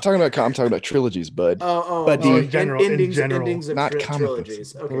about. I'm talking about trilogies, bud. But in general, endings of not comic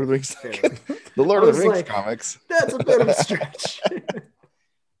trilogies. Books. Okay, Lord of the Rings. The Lord of the Rings comics. That's a bit of a stretch.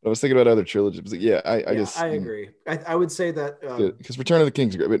 I was thinking about other trilogies. But yeah, I agree. I would say that because Return of the King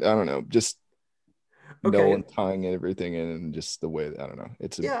is great, but I don't know, just no one tying everything in and just the way that, I don't know.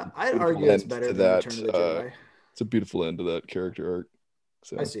 I'd argue it's better than Return of the Jedi. It's a beautiful end to that character arc.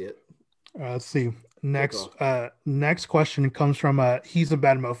 So I see it. Let's see. Next question comes from he's a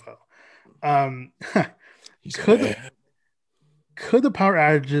bad mofo. Could the power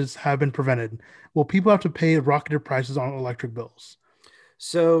outages have been prevented? Will people have to pay rocketed prices on electric bills?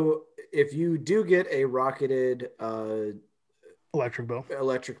 So if you do get a rocketed electric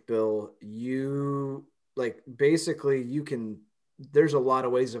bill, you there's a lot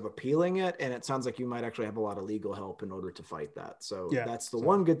of ways of appealing it, and it sounds like you might actually have a lot of legal help in order to fight that. So that's the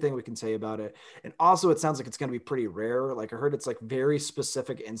one good thing we can say about it. And also it sounds like it's going to be pretty rare. Like I heard it's like very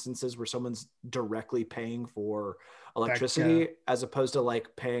specific instances where someone's directly paying for electricity as opposed to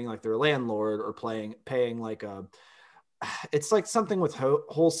like paying like their landlord or paying like it's like something with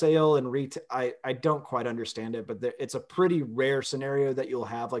wholesale and retail. I don't quite understand it, but it's a pretty rare scenario that you'll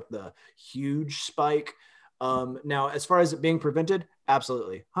have like the huge spike. Now, as far as it being prevented,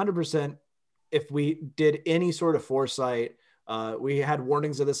 absolutely 100%. If we did any sort of foresight, we had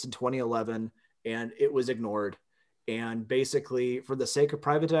warnings of this in 2011 and it was ignored. And basically for the sake of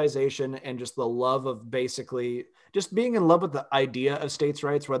privatization and just the love of basically just being in love with the idea of states'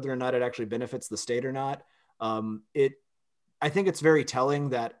 rights, whether or not it actually benefits the state or not. I think it's very telling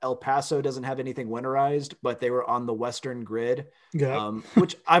that El Paso doesn't have anything winterized, but they were on the Western grid,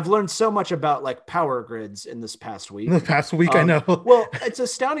 which I've learned so much about like power grids in this past week. I know. Well, it's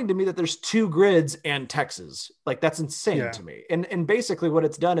astounding to me that there's 2 grids and Texas. Like that's insane to me. And basically what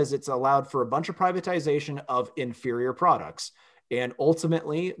it's done is it's allowed for a bunch of privatization of inferior products. And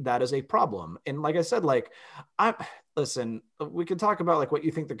ultimately that is a problem. And like I said, listen, we can talk about like what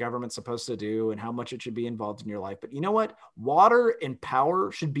you think the government's supposed to do and how much it should be involved in your life. But you know what? Water and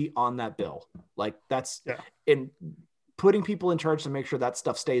power should be on that bill. Like that's in putting people in charge to make sure that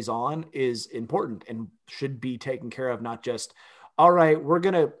stuff stays on is important and should be taken care of, not just all right, we're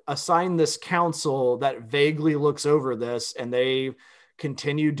going to assign this council that vaguely looks over this, and they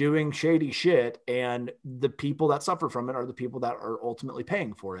continue doing shady shit, and the people that suffer from it are the people that are ultimately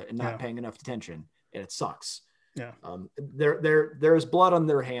paying for it and not paying enough attention, and it sucks. There's blood on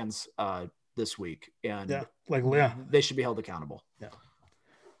their hands this week, and they should be held accountable.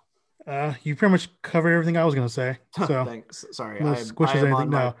 You pretty much covered everything I was going to say. So thanks. Sorry, I am on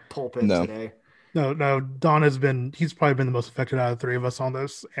my pulpit today. No, Don he's probably been the most affected out of the three of us on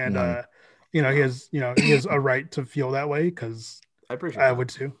this, and he has a right to feel that way, because I would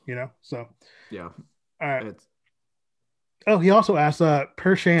too, so yeah. All right. He also asked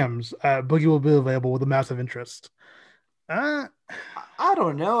per Shams, Boogie will be available with a massive interest. I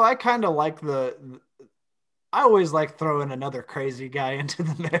don't know. I kind of like I always like throwing another crazy guy into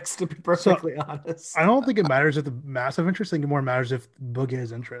the mix, to be perfectly honest. I don't think it matters if the massive interest. I think it more matters if Boogie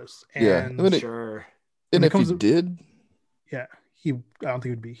has interest. And sure. And if he did, I don't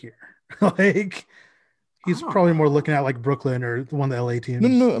think he'd be here. Like, he's probably more looking at like Brooklyn or one of the LA teams.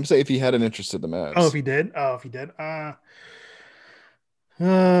 No. I'm saying if he had an interest in the Mavs. If he did.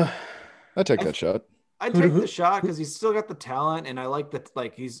 I'd take that shot. I'd take the shot because he's still got the talent, and I like that.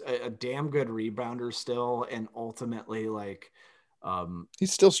 Like, he's a damn good rebounder still, and ultimately, like,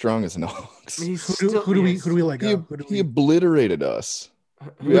 he's still strong as an ox. Who do we let go? He obliterated us.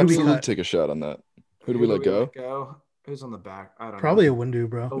 We absolutely take a shot on that. Who do we let go? Who's on the back? I don't know. Probably a Windu,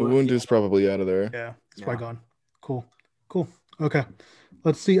 bro. Windu's probably out of there. Yeah, he's probably gone. Cool. Okay,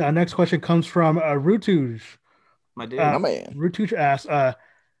 let's see. Next question comes from Rutuj. My dude, my man. Rutuj asks,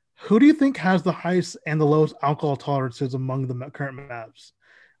 who do you think has the highest and the lowest alcohol tolerances among the current Mavs?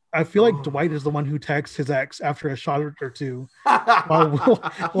 I feel like Dwight is the one who texts his ex after a shot or two,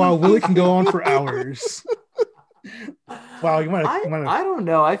 while Willie can go on for hours. Wow, I don't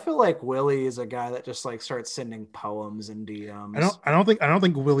know. I feel like Willie is a guy that just like starts sending poems and DMs. I don't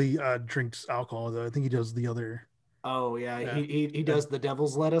think Willie drinks alcohol though. I think he does the other. Oh yeah. He does the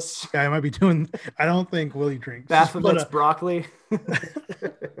devil's lettuce. Yeah, I might be doing. I don't think Willie drinks. Baphomet's broccoli.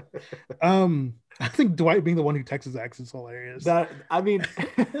 I think Dwight being the one who texts his ex is hilarious. Yeah,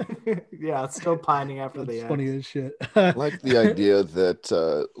 it's still pining after the funny as shit. I like the idea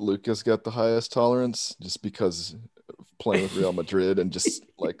that Luka's got the highest tolerance just because of playing with Real Madrid and just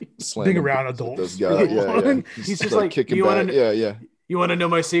like being around adults. Those guys. Yeah. He's just like kicking back. You want to know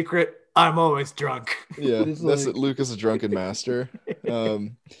my secret? I'm always drunk. Yeah, that's it. Luka's a drunken master.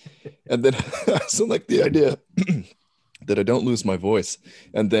 And then I also like the idea that I don't lose my voice,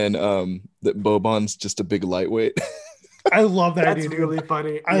 and then that Boban's just a big lightweight. I love that That's idea. really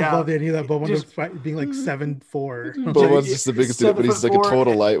funny. I love the idea that Boban was being like 7'4". Boban's just the biggest dude, but he's like a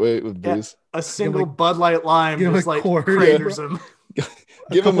total lightweight with booze. A single Bud Light lime just like craters him.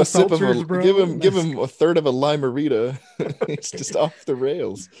 Give him a sip of give him a third of a limerita. It's just off the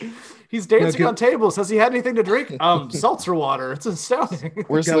rails. He's dancing on tables. Has he had anything to drink? Seltzer water. It's astounding.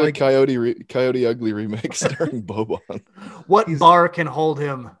 Where's the Coyote Ugly remake starring Boban? What bar can hold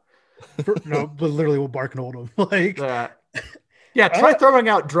him? But literally, what bar can hold him? Like, try throwing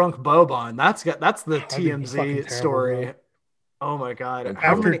out drunk Boban. That's the TMZ story. Bro. Oh my god!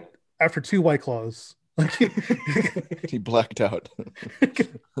 After 2 White Claws. He blacked out.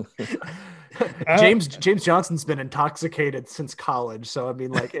 James Johnson's been intoxicated since college, so I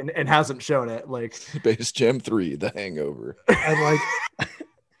mean, like, and hasn't shown it. Like Space Jam 3, The Hangover. I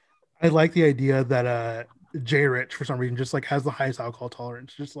like the idea that Jay Rich for some reason just like has the highest alcohol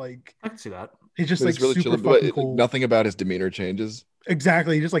tolerance. Just like I can see that. He's just really super chill, fucking cool. Nothing about his demeanor changes.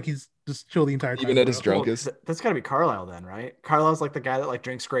 Exactly. He's just chill the entire time. Even at his drunkest. That's got to be Carlisle then, right? Carlisle's like the guy that like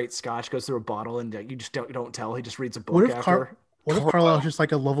drinks great scotch, goes through a bottle, and you just don't tell. He just reads a book what if Carlisle's just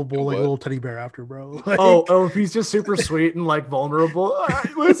like a lovable like little teddy bear after, bro? Like, if he's just super sweet and like vulnerable.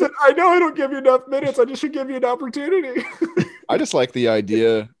 Listen, I know I don't give you enough minutes. I just should give you an opportunity. I just like the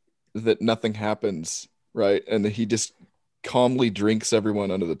idea that nothing happens, right? And he just calmly drinks everyone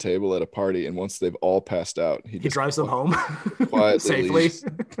under the table at a party, and once they've all passed out, he drives them home quietly, safely.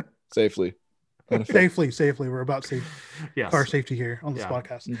 Safely. We're about car safety here on this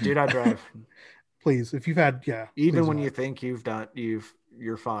podcast. Do not drive. Please, if you've had, even when you think you're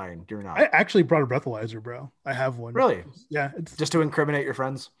fine, you're not. I actually brought a breathalyzer, bro. I have one. Really? Yeah. It's just to incriminate your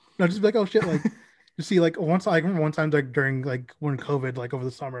friends. No, just be like, oh shit, like you see, like I remember one time like during like when COVID, like over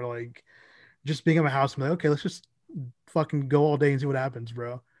the summer, like just being in my house, I'm like, okay, let's just fucking go all day and see what happens,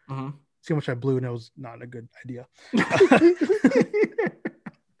 bro. Mm-hmm. See how much I blew, and it was not a good idea.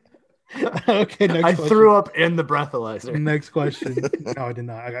 Okay, next question. Threw up in the breathalyzer. Next question. No, I did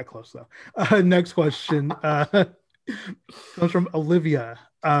not. I got close though. Next question comes from Olivia.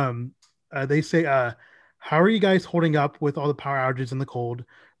 They say, How are you guys holding up with all the power outages in the cold?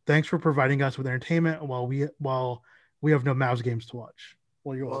 Thanks for providing us with entertainment while we have no Mavs games to watch.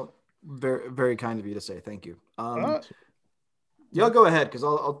 Well, very, very kind of you to say. Thank you. Yeah, go ahead because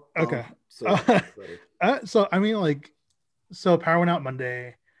I'll okay. say So I mean, like, so power went out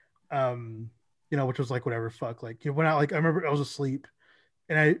Monday, which was like whatever, fuck, like it went out. Like I remember I was asleep,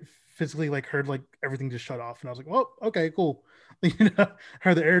 and I physically like heard like everything just shut off, and I was like, well, okay, cool.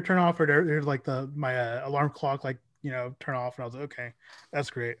 Heard the air turn off, or heard like my alarm clock like turn off, and I was like, okay,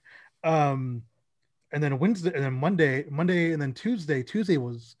 that's great. And then Wednesday, and then Monday, and then Tuesday. Tuesday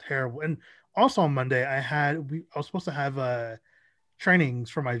was terrible, and also on Monday I was supposed to have trainings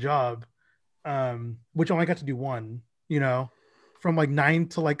for my job, which I only got to do one. From like 9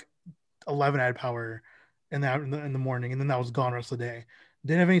 to like 11, I had power in the morning, and then that was gone the rest of the day.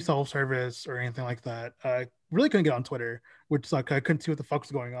 Didn't have any self-service or anything like that. Really couldn't get on Twitter, which sucked. I couldn't see what the fuck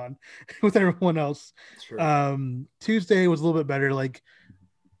was going on with everyone else. Sure. Tuesday was a little bit better. Like,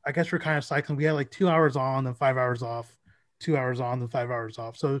 I guess we're kind of cycling. We had like 2 hours on, then 5 hours off, 2 hours on, then 5 hours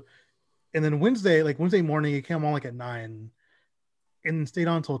off. So, and then Wednesday morning, it came on like at 9 and stayed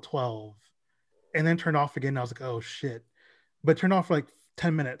on until 12 and then turned off again. I was like, oh shit. But turned off for like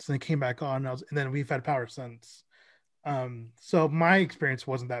 10 minutes and it came back on. And then we've had power since. So my experience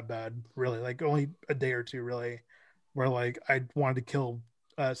wasn't that bad, really. Like only a day or two, really, where like I wanted to kill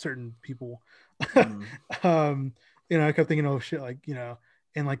certain people. I kept thinking, oh shit, like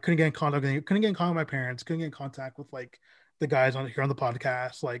and like couldn't get in contact with my parents, couldn't get in contact with like the guys here on the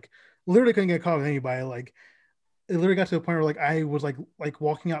podcast, like literally couldn't get in contact with anybody. Like it literally got to the point where like I was like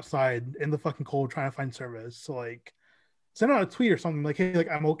walking outside in the fucking cold trying to find service. So like send out a tweet or something like, hey, like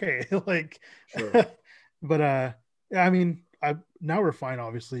I'm okay. Like sure. But yeah, I mean, now we're fine,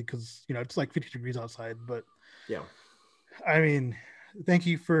 obviously, because it's like 50 degrees outside. But yeah, I mean, thank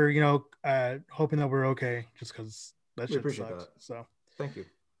you for hoping that we're okay, just because that shit sucks. That. So thank you.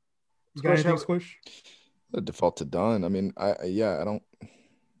 You got anything, Squish? The default to Don. I mean, I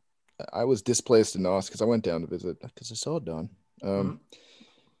was displaced in Austin because I went down to visit because I saw Don.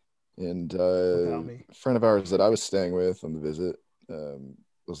 And a friend of ours that I was staying with on the visit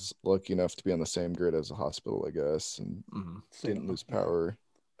was lucky enough to be on the same grid as a hospital, I guess, and didn't lose power.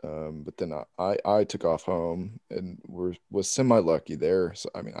 But then I took off home and was semi-lucky there. So,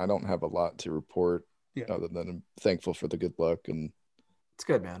 I mean, I don't have a lot to report other than I'm thankful for the good luck. And it's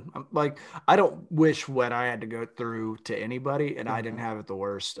good, man. I don't wish what I had to go through to anybody, and I didn't have it the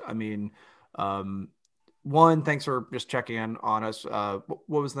worst. I mean, one, thanks for just checking in on us. What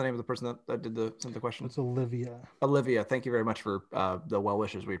was the name of the person that sent the question? It's Olivia. Olivia, thank you very much for the well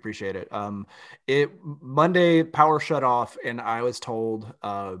wishes. We appreciate it. Monday power shut off, and I was told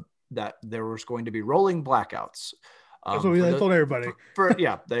that there was going to be rolling blackouts. That's what we told everybody.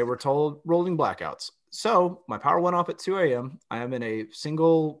 They were told rolling blackouts. So my power went off at 2 a.m. I am in a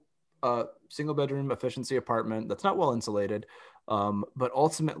single bedroom efficiency apartment that's not well insulated. But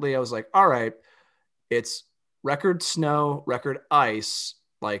ultimately I was like, all right, it's record snow, record ice.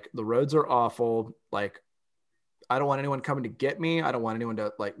 Like the roads are awful. Like I don't want anyone coming to get me. I don't want anyone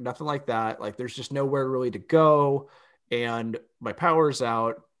to nothing like that. Like there's just nowhere really to go. And my power's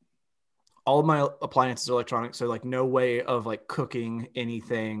out. All of my appliances are electronic. So no way of cooking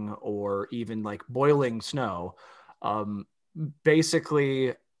anything or even boiling snow.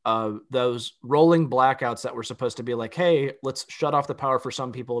 Basically those rolling blackouts that were supposed to be hey, let's shut off the power for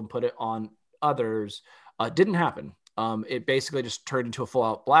some people and put it on others didn't happen. It basically just turned into a full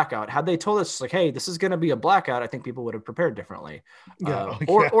out blackout. Had they told us hey, this is going to be a blackout, I think people would have prepared differently.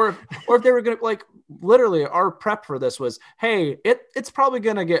 Or if they were going to literally our prep for this was, hey, it's probably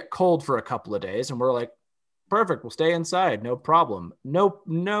going to get cold for a couple of days. And we're perfect. We'll stay inside. No problem. No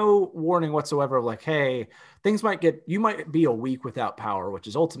warning whatsoever of hey, things you might be a week without power, which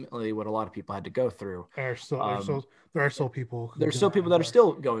is ultimately what a lot of people had to go through. There are still people. There's still people that are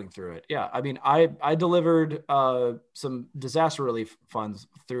still going through it. Yeah. I mean, I delivered some disaster relief funds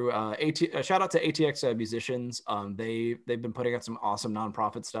through shout out to ATX musicians. They've been putting out some awesome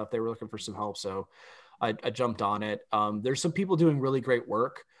nonprofit stuff. They were looking for some help. So I jumped on it. There's some people doing really great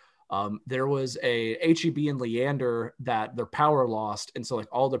work. There was a HEB in Leander that their power lost. And so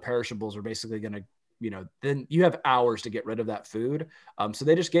all the perishables are basically going to, then you have hours to get rid of that food. So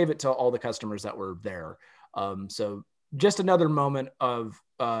they just gave it to all the customers that were there. So just another moment of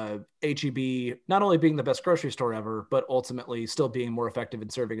HEB not only being the best grocery store ever, but ultimately still being more effective in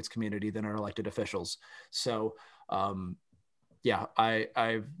serving its community than our elected officials. So yeah,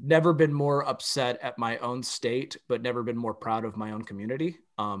 I've never been more upset at my own state, but never been more proud of my own community.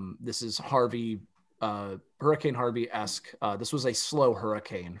 This is Hurricane Harvey-esque. This was a slow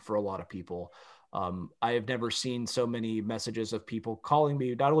hurricane for a lot of people. I have never seen so many messages of people calling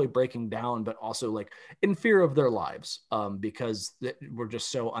me, not only breaking down, but also like in fear of their lives, because we're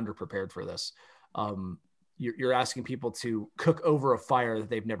just so underprepared for this. You're asking people to cook over a fire that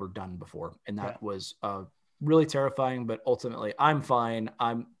they've never done before. And that was really terrifying, but ultimately I'm fine.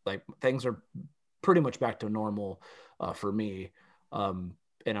 I'm like, things are pretty much back to normal for me. And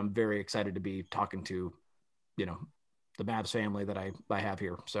I'm very excited to be talking to, the Mavs family that I have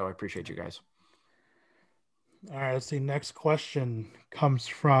here. So I appreciate you guys. All right, let's see. Next question comes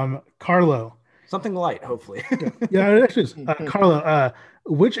from Carlo. Something light, hopefully. Yeah, it actually is. Carlo,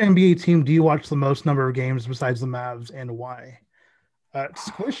 which NBA team do you watch the most number of games besides the Mavs, and why?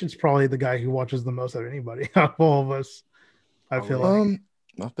 Squish is probably the guy who watches the most out of anybody out of all of us, I feel like.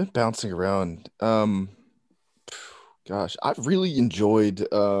 I've been bouncing around. Gosh, I've really enjoyed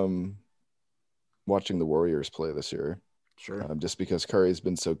watching the Warriors play this year. Sure. Just because Curry's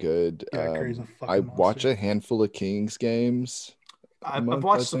been so good. Yeah, Curry's a fucking I watch monster. a handful of Kings games. I've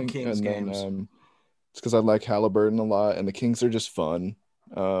watched some Kings games. It's because I like Halliburton a lot, and the Kings are just fun.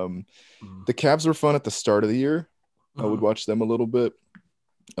 The Cavs were fun at the start of the year. I would watch them a little bit.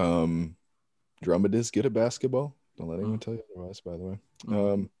 Drummond is good at basketball. Don't let anyone tell you otherwise, by the way.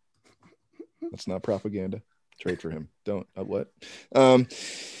 That's not propaganda. Trade for him. Don't. What? Who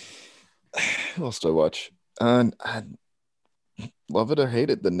else do I watch? I love it or hate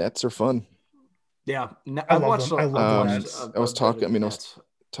it. The Nets are fun. Yeah, I watched. I love the Nets. I was talking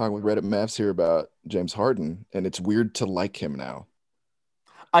with Reddit Mavs here about James Harden, and it's weird to like him now.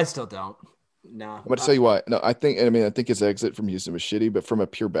 I still don't. No. I'm going to tell you why. No, I think his exit from Houston was shitty, but from a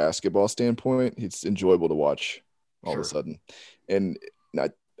pure basketball standpoint, it's enjoyable to watch all of a sudden. And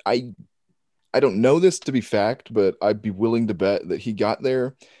I don't know this to be fact, but I'd be willing to bet that he got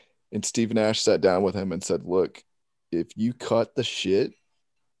there and Steve Nash sat down with him and said, look, if you cut the shit,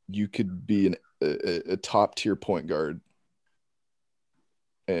 you could be a top tier point guard.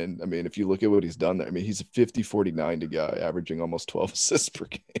 And I mean, if you look at what he's done there, I mean, he's a 50-40-90 guy averaging almost 12 assists per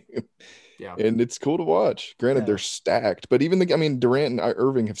game. Yeah. And it's cool to watch. Granted, they're stacked, but even Durant and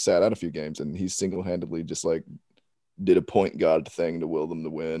Irving have sat out a few games, and he's single-handedly just like did a point guard thing to will them to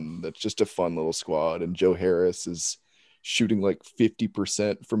win. That's just a fun little squad. And Joe Harris is shooting like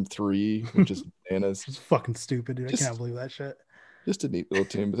 50% from three, which is bananas. It's fucking stupid, dude. I can't believe that shit. Just a neat little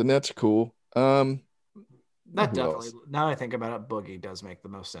team, but the Nets are cool. That definitely. Now I think about it, Boogie does make the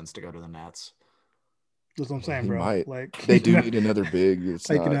most sense to go to the Nets. That's what I'm saying, bro. Might. Like they do need another big. It's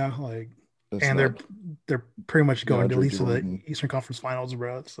like not, they're pretty much going to at least to the Jordan. Eastern Conference Finals,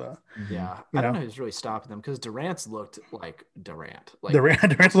 bro. So yeah, I don't know who's really stopping them because Durant's looked like Durant. Like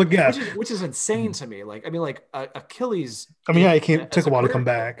Durant's look good, which is insane to me. Like Achilles. I mean, he took a while to come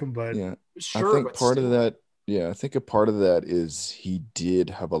back, but sure. I think part of that. Yeah, I think a part of that is he did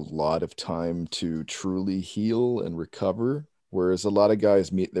have a lot of time to truly heal and recover, whereas a lot of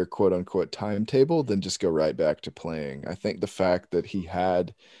guys meet their quote unquote timetable, then just go right back to playing. I think the fact that he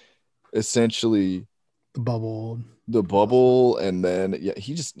had essentially the bubble, and then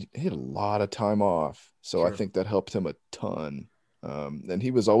he had a lot of time off. So I think that helped him a ton. And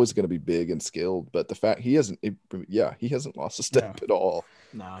he was always going to be big and skilled, but the fact he hasn't lost a step at all.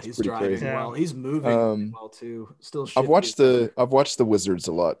 No, he's driving well. He's moving well too. Still, I've watched the Wizards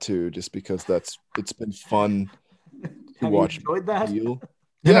a lot too, just because it's been fun to watch. You enjoyed that? Beal.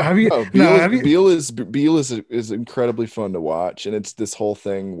 Yeah, Beal is incredibly fun to watch, and it's this whole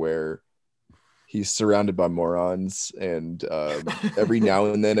thing where he's surrounded by morons, and every now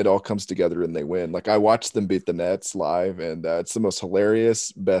and then it all comes together and they win. Like I watched them beat the Nets live, and it's the most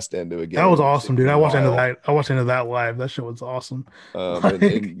hilarious, best end to a game. That was awesome, dude. I watched into that live. That shit was awesome.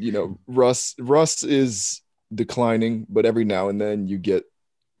 And Russ is declining, but every now and then you get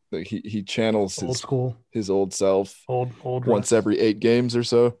he channels his old self old once every 8 games or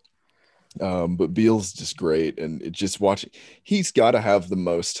so. But Beal's just great, and it just watching. He's got to have the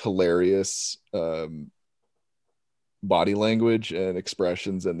most hilarious body language and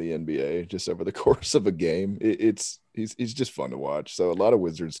expressions in the NBA just over the course of a game. He's just fun to watch. So a lot of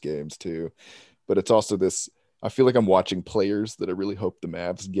Wizards games too, but it's also this. I feel like I'm watching players that I really hope the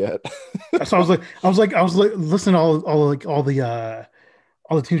Mavs get. So I was like listening to all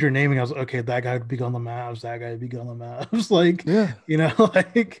the teams you're naming. I was like, okay, that guy would be on the Mavs. That guy would be on the Mavs. Like,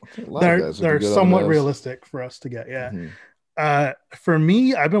 they're somewhat realistic for us to get. Yeah. Mm-hmm. For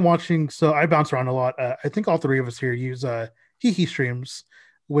me, I've been watching. So I bounce around a lot. I think all three of us here use Hee streams,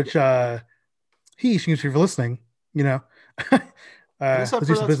 which Hee streams if you're listening. Let's have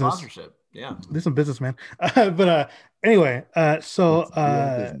business sponsorship. Yeah, do some business, man. But anyway, so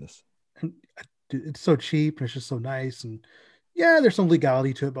it's so cheap and it's just so nice and Yeah, there's some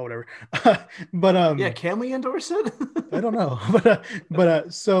legality to it, but whatever. But Yeah, can we endorse it? I don't know.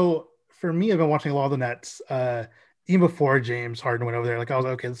 But so for me, I've been watching a lot of the Nets. Even before James Harden went over there, like I was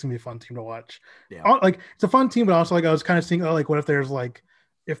like, okay, this is gonna be a fun team to watch. Yeah. Like it's a fun team, but also like I was kind of seeing, oh, like what if there's like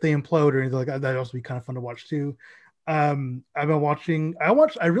if they implode or anything like that, that'd also be kind of fun to watch too. I've been watching.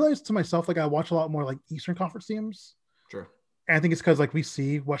 I realized to myself like I watch a lot more like Eastern Conference teams. Sure. And I think it's because like we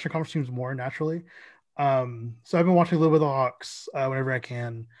see Western Conference teams more naturally. So I've been watching a little bit of the Hawks whenever I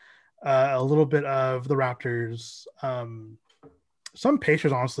can, a little bit of the Raptors, some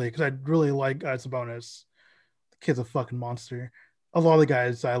Pacers honestly because I really like Sabonis. The kid's a fucking monster. A lot of the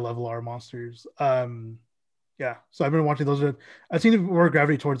guys I love are monsters. Yeah, so I've been watching those. I've seen more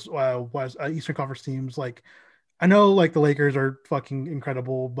gravity towards Eastern Conference teams. Like I know like the Lakers are fucking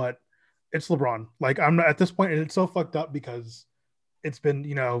incredible, but it's LeBron. Like I'm at this point, and it's so fucked up because it's been,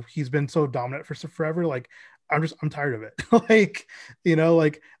 he's been so dominant for forever. Like I'm tired of it. Like,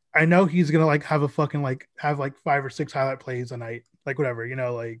 like I know he's gonna like have a fucking like have like 5 or 6 highlight plays a night, like whatever,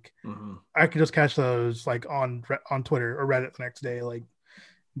 like I could just catch those like on Twitter or Reddit the next day. Like,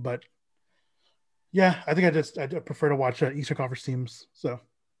 but yeah, I think I prefer to watch Eastern Conference teams so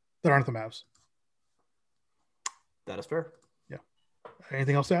that aren't the Mavs. That is fair. Yeah.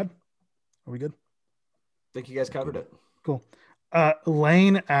 Anything else to add? Are we good? I think you guys covered it. Cool.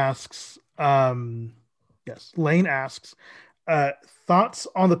 Lane asks, thoughts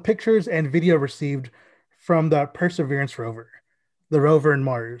on the pictures and video received from the Perseverance rover, the rover in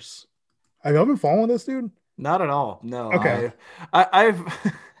Mars. Have y'all been following this, dude? Not at all. No. Okay. I've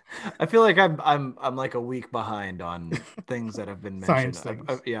I feel like I'm like a week behind on things that have been mentioned. Science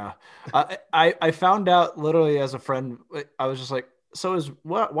things. Yeah. I found out literally as a friend. I was just like, so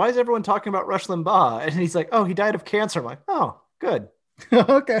why is everyone talking about Rush Limbaugh? And he's like, oh, he died of cancer. I'm like, oh, good.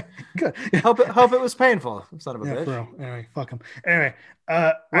 Okay, good. Hope it was painful. Son of a bitch. For real. Anyway, fuck him. Anyway,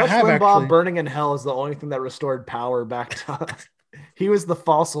 Rush Limbaugh burning in hell is the only thing that restored power back to us. He was the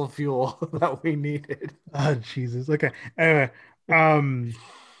fossil fuel that we needed. Oh, Jesus. Okay. Anyway,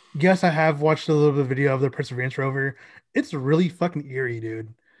 yes, I have watched a little bit of video of the Perseverance rover. It's really fucking eerie,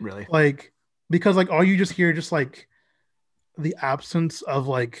 dude. Really? Like, because like all you just hear just like the absence of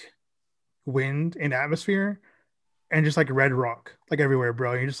like wind and atmosphere and just like red rock like everywhere,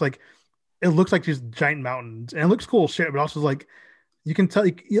 bro. You're just like, it looks like just giant mountains and it looks cool shit, but also like you can tell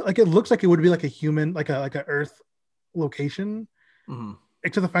like it looks like it would be like a human, like a Earth location,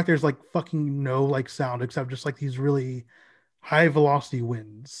 except the fact there's like fucking no like sound except just like these really high velocity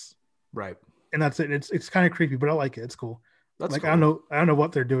winds, right? And that's it. It's kind of creepy, but I like it. It's cool. That's like cool. I don't know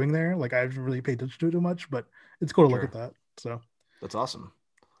what they're doing there. Like I haven't really paid attention to it too much, but it's cool to look at that. So that's awesome.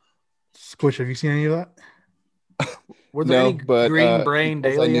 Squish, have you seen any of that? Were there any green brain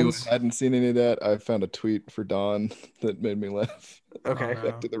aliens? I hadn't seen any of that. I found a tweet for Dawn that made me laugh. Okay.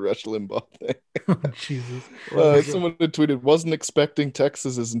 Back to the Rush Limbaugh thing. Oh, Jesus. Someone had tweeted, wasn't expecting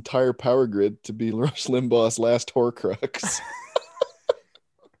Texas's entire power grid to be Rush Limbaugh's last Horcrux.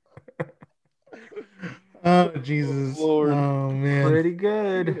 Oh, Jesus. Lord. Oh, man. Pretty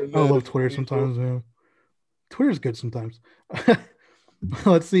good. I love Twitter sometimes, man. Twitter's good sometimes.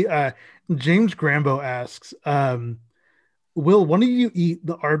 Let's see. James Grambo asks, Will one of you eat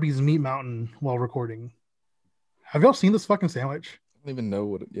the Arby's Meat Mountain while recording? Have y'all seen this fucking sandwich? I don't even know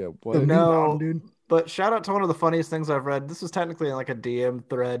what what no, dude. But shout out to one of the funniest things I've read. This was technically in like a DM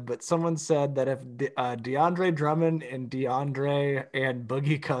thread, but someone said that if DeAndre Drummond and DeAndre and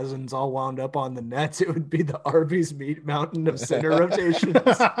Boogie Cousins all wound up on the Nets, it would be the Arby's Meat Mountain of center rotations.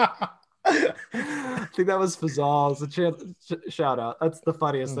 I think that was Fazal. It's a shout out. That's the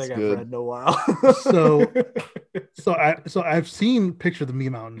funniest thing I've read in a while. so I've seen picture of the Meat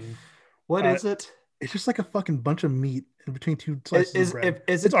Mountain. What is it? It's just like a fucking bunch of meat in between two slices of bread.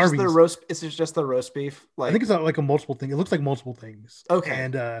 Is it just the roast? Is it just the roast beef? Like, I think it's not like a multiple thing. It looks like multiple things. Okay.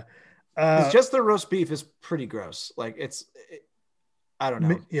 And it's just the roast beef is pretty gross. Like I don't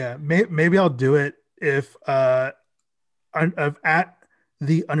know. Yeah, maybe I'll do it if at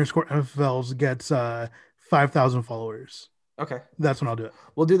the _ MFLs gets 5,000 followers. Okay, that's when I'll do it.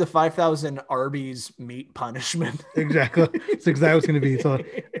 We'll do the 5,000 Arby's meat punishment. Exactly. That's exactly what it's going to be. So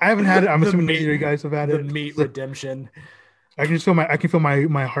I haven't had it. I'm assuming you guys have had it. The meat redemption. I can just feel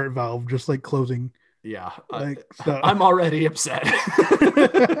my heart valve just like closing. Yeah. I'm already upset.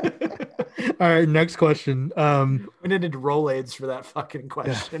 All right. Next question. We needed Rolaids for that fucking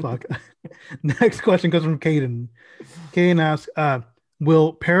question. Yeah, fuck. Next question comes from Caden. Caden asks,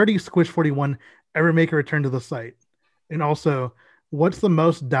 will Parody Squish 41 ever make a return to the site? And also, what's the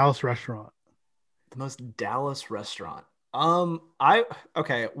most Dallas restaurant? The most Dallas restaurant. What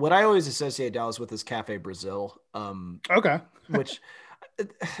I always associate Dallas with is Cafe Brazil. Okay. Which,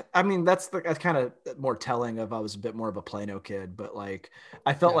 I mean, that's kind of more telling of I was a bit more of a Plano kid, but like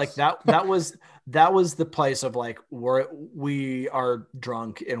I felt like that was the place of like we are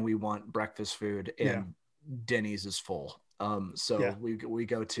drunk and we want breakfast food and Denny's is full. We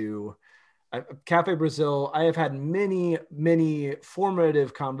go to Cafe Brazil. I have had many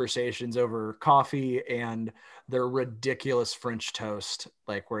formative conversations over coffee and their ridiculous French toast,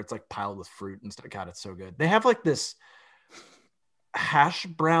 like where it's like piled with fruit and stuff. God, it's so good. They have like this hash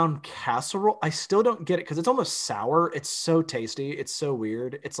brown casserole. I still don't get it because it's almost sour. It's so tasty. It's so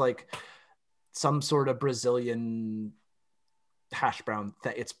weird. It's like some sort of Brazilian hash brown.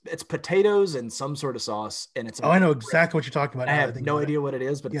 It's potatoes and some sort of sauce, and it's. I know exactly what you're talking about. I have no idea what it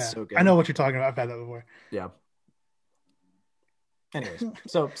is, but it's so good. I know what you're talking about. I've had that before. Yeah. Anyways,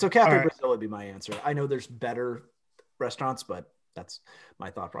 so Cafe Brazil would be my answer. I know there's better restaurants, but that's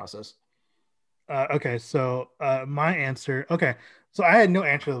my thought process. Okay, so my answer. Okay, so I had no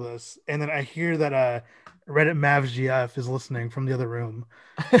answer to this, and then I hear that Reddit Mavs GF is listening from the other room,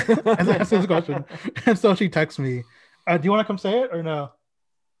 and that's his question. And so she texts me, "Do you want to come say it or no?"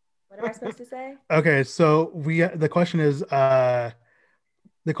 What am I supposed to say? Okay, so the question is,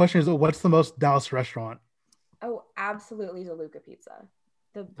 what's the most Dallas restaurant? Oh, absolutely, DeLuca Pizza,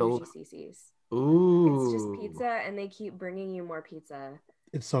 the bougie CC's. Ooh, it's just pizza, and they keep bringing you more pizza.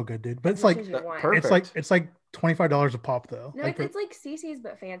 It's so good, dude. But it's like $25 a pop though. No, it's like CC's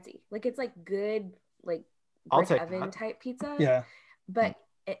but fancy. Like it's like good, like I'll brick take oven that. type pizza. Yeah. But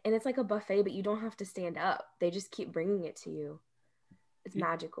and it's like a buffet, but you don't have to stand up. They just keep bringing it to you. It's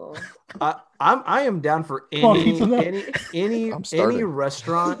magical. I am down for any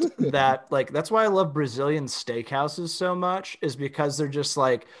restaurant that like. That's why I love Brazilian steakhouses so much, is because they're just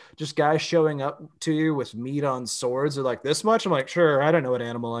guys showing up to you with meat on swords. They're like, this much. I'm like, sure. I don't know what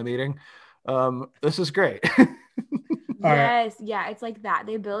animal I'm eating. This is great. Yes, yeah, it's like that.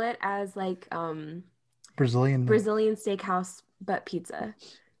 They bill it as like Brazilian steakhouse, but pizza.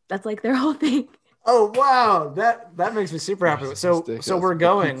 That's like their whole thing. Oh wow, that makes me super happy. So we're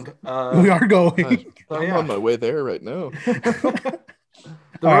going. We are going. I'm on my way there right now. The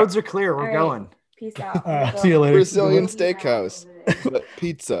roads are clear. We're going. Peace out. See you later. Brazilian steakhouse, but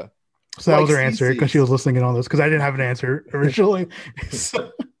pizza. So that was her answer because she was listening in on this because I didn't have an answer originally.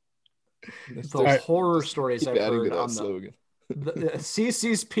 The horror stories I've heard on slogan. The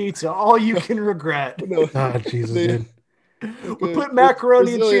CC's Pizza, all you can regret. Oh Jesus, dude. We put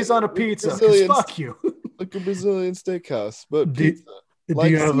macaroni and cheese on a pizza. Fuck you. Like a Brazilian steakhouse, but pizza. Do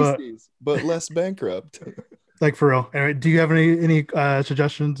you have but less bankrupt. Like for real. Anyway, do you have any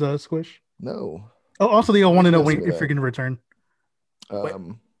suggestions, Squish? No. Oh, also they all want to know if you're going to return.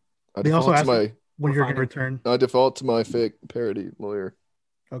 They also ask when you're going to return. I default to my fake parody lawyer.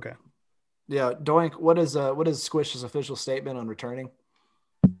 Okay. Yeah, Doink. What is Squish's official statement on returning?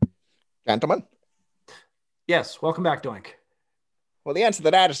 Gentlemen. Yes, welcome back, Doink. Well, the answer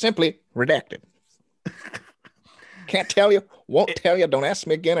to that is simply redacted. Can't tell you, won't tell you. Don't ask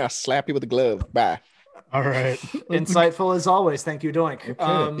me again. I'll slap you with a glove. Bye. All right. Insightful as always. Thank you, Doink.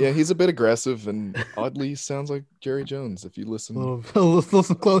 Okay. Yeah, he's a bit aggressive and oddly sounds like Jerry Jones if you listen.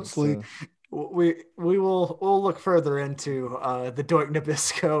 Listen closely. We'll look further into the Doink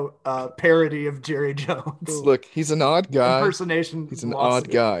Nabisco parody of Jerry Jones. Look, he's an odd guy. Impersonation. He's an odd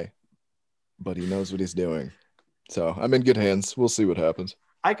guy, but he knows what he's doing. So I'm in good hands. We'll see what happens.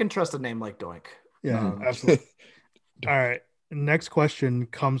 I can trust a name like Doink. Yeah, absolutely. All right. Next question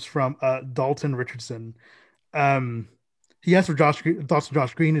comes from Dalton Richardson. He asked for Josh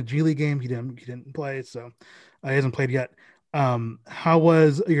Green, a G League game. He didn't play, so he hasn't played yet. How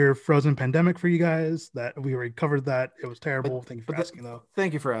was your Frozen pandemic for you guys? That we already covered that. It was terrible. Thank you for asking, though.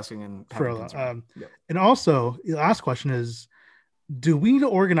 Thank you for asking. And and also, the last question is, do we need to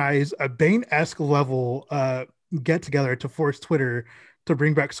organize a Bane-esque level get together to force Twitter to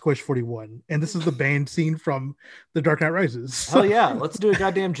bring back Squish 41? And this is the Bane scene from The Dark Knight Rises. Hell yeah, let's do a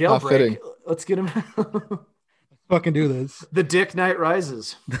goddamn jailbreak. Let's get him. Fucking do this. The Dick Knight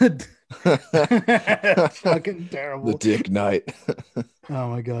Rises. Fucking terrible. The Dick Knight. Oh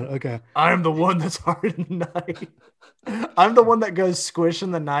my god. Okay. I'm the one that's hard in the night. I'm the one that goes squish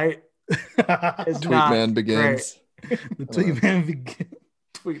in the night. Tweet man begins. The tweet man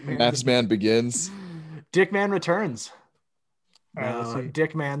begins. Maps man begins. Dick man returns. All right, let's see.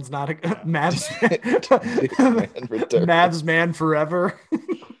 Dick man's not a Mavs man. Mavs man forever.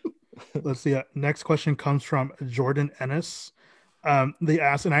 Let's see. Next question comes from Jordan Ennis. They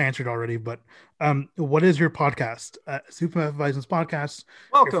asked, and I answered already, but what is your podcast? Super Bison's podcast.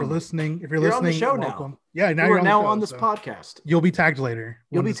 Welcome. If you're listening, You're on the show welcome. now. Yeah, now You you're are now the show, on this so podcast. You'll be tagged later.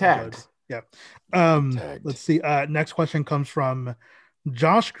 You'll when be this tagged. uploads. Yeah. Tagged. Let's see. Next question comes from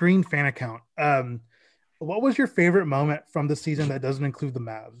Josh Green fan account. What was your favorite moment from the season that doesn't include the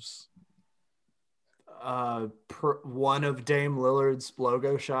Mavs? One of Dame Lillard's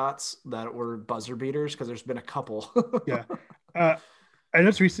logo shots that were buzzer beaters, because there's been a couple. Yeah. I know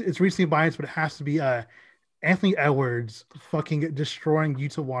it's recently biased, but it has to be Anthony Edwards fucking destroying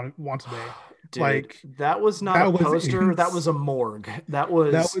Utah Wantebe. Dude, like that was not a poster. That was a morgue. That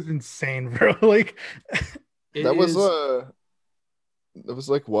was insane, bro. Like that was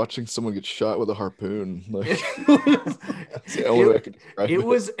like watching someone get shot with a harpoon. Like that's the only way I could describe it. It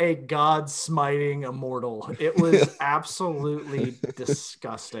was a god smiting immortal. It was absolutely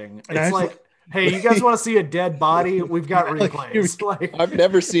disgusting. It's like, hey, you guys want to see a dead body? We've got replays. Like, I've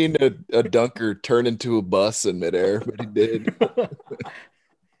never seen a dunker turn into a bus in midair, but he did.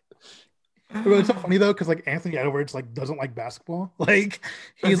 It's so funny though, because like Anthony Edwards like doesn't like basketball. Like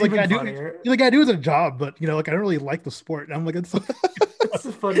he's That's like, I do it as a job, but you know, like I don't really like the sport. And I'm like, it's the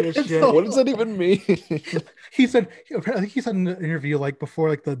funniest shit. What does that even mean? He said in an interview like before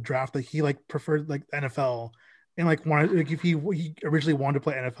like the draft that he like preferred like NFL and like wanted like if he originally wanted to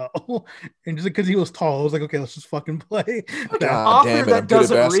play NFL and just because he was tall, I was like, okay, let's just fucking play. God damn it, I'm good at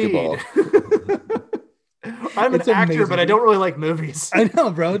basketball. I'm an actor, amazing. But I don't really like movies. I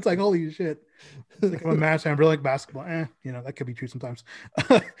know, bro. It's like, holy shit. It's like I'm a Mavs fan, I really like basketball. You know, that could be true sometimes.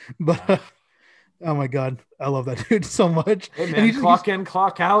 But oh my god, I love that dude so much. Hey man, and clock in,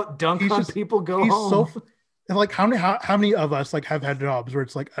 clock out, dunk on people, go home. And like how many of us like have had jobs where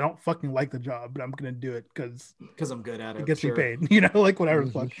it's like I don't fucking like the job, but I'm gonna do it because I'm good at it. It gets me paid, you know, like whatever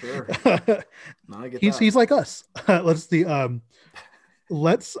the fuck. Sure. No, I get he's like us. Let's see.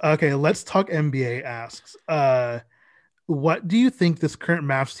 Let's talk NBA asks. What do you think this current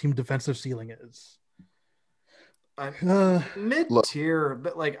Mavs team defensive ceiling is? Mid-tier,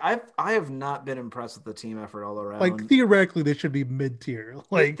 but like I have not been impressed with the team effort all around. Like theoretically, they should be mid-tier.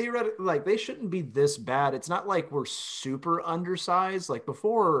 Like theoretically, like they shouldn't be this bad. It's not like we're super undersized. Like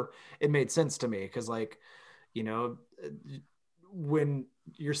before, it made sense to me because, like, you know, when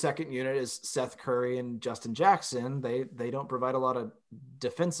your second unit is Seth Curry and Justin Jackson, they don't provide a lot of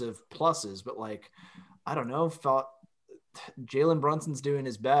defensive pluses. But like, I don't know, thought Jalen Brunson's doing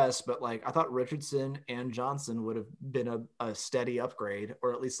his best, but like I thought Richardson and Johnson would have been a steady upgrade,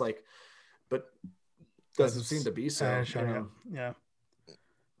 or at least like, but doesn't seem to be so. Yeah.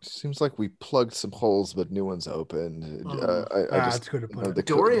 Seems like we plugged some holes, but new ones opened. I just good to put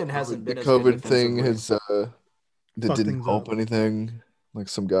Dorian hasn't been the as COVID good thing has that didn't help up. anything. Like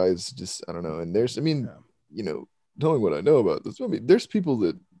some guys just I don't know. And there's you know, knowing what I know about this, I mean, there's people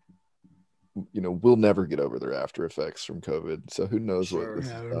that you know will never get over their after effects from COVID. So who knows what this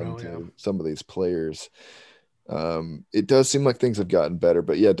has done to some of these players. It does seem like things have gotten better,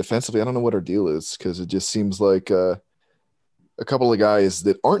 but yeah, defensively, I don't know what our deal is because it just seems like a couple of guys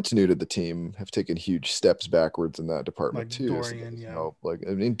that aren't new to the team have taken huge steps backwards in that department like too. Dorian, So, like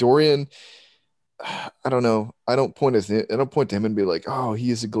I mean, Dorian, I don't know. I don't point to him and be like, oh,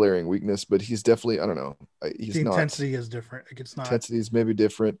 he is a glaring weakness, but he's definitely I don't know. He's the not. Intensity is different. Like it's not. Intensity is maybe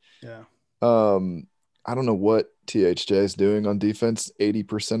different. Yeah. I don't know what THJ is doing on defense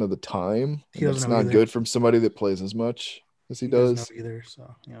 80% of the time. It's not good from somebody that plays as much as he does. Doesn't know either,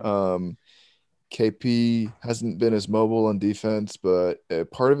 so yeah. KP hasn't been as mobile on defense, but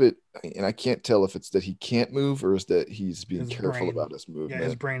part of it, and I can't tell if it's that he can't move or is that he's being careful about his movement. Yeah,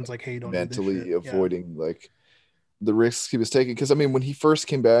 his brain's like, hey, don't mentally do this shit. Avoiding like the risks he was taking. Because I mean, when he first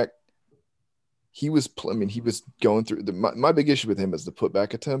came back, he was going through my big issue with him is the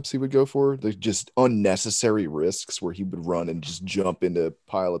putback attempts he would go for. They're just unnecessary risks where he would run and just jump into a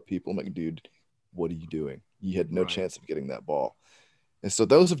pile of people. I'm like, dude, what are you doing? You had no chance of getting that ball. And so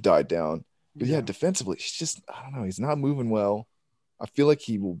those have died down. But yeah, defensively, he's just, I don't know, he's not moving well. I feel like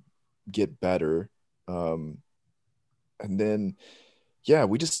he will get better. And then, yeah,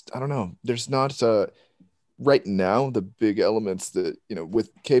 we just, I don't know. There's not, right now, the big elements that, you know, with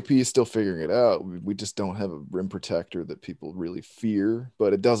KP still figuring it out, we just don't have a rim protector that people really fear.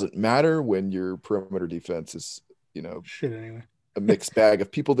 But it doesn't matter when your perimeter defense is, you know, shit anyway. A mixed bag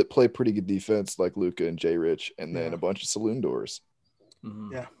of people that play pretty good defense like Luka and J. Rich, and then a bunch of saloon doors.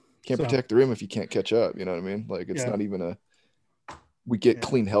 Mm-hmm. Yeah. Can't protect the rim if you can't catch up. You know what I mean? Like it's not even we get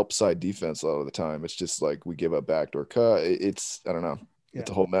clean help side defense a lot of the time. It's just like we give up backdoor cut. It's, I don't know.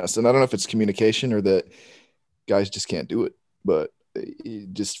 It's a whole mess. And I don't know if it's communication or that guys just can't do it, but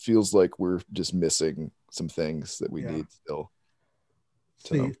it just feels like we're just missing some things that we need still.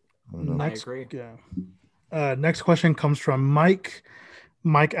 So, See, I don't know. I next, agree. yeah. Next question comes from Mike.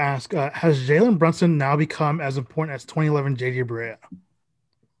 Mike asks, has Jalen Brunson now become as important as 2011 JJ Barea?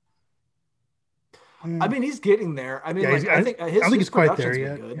 I mean, he's getting there. I mean, Yeah, like, I think I don't think his he's quite there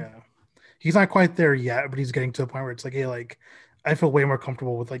production's been yet. good. Yeah, he's not quite there yet, but he's getting to a point where it's like, hey, like, I feel way more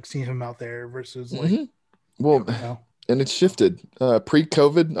comfortable with like seeing him out there versus like, Well, you know. and it's shifted.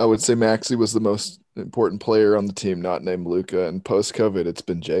 Pre-COVID, I would say Maxey was the most important player on the team, not named Luka. And post-COVID, it's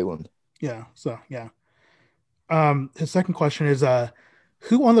been Jalen. Yeah. So yeah. His second question is,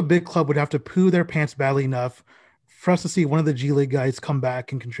 who on the big club would have to poo their pants badly enough for us to see one of the G League guys come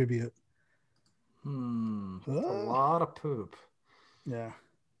back and contribute? A lot of poop. Yeah.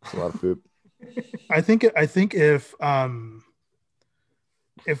 It's a lot of poop. I think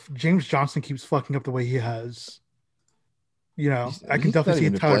if James Johnson keeps fucking up the way he has, you know, I can He's not definitely see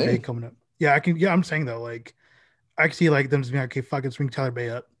even Tyler playing. Bay coming up. Yeah, I can. Yeah, I'm saying though, like, I can see like them just being like, okay, fuck it, bring Tyler Bay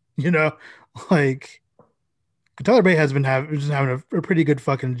up. You know, like Tyler Bay has been having a pretty good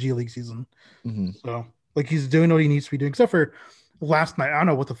fucking G League season. Mm-hmm. So like he's doing what he needs to be doing, except for last night. I don't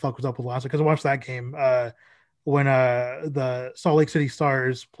know what the fuck was up with last night because I watched that game when the Salt Lake City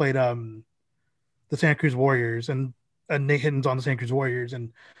Stars played the Santa Cruz Warriors and Nate Hitton's on the Santa Cruz Warriors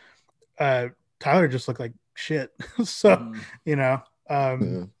and Tyler just looked like shit. So you know,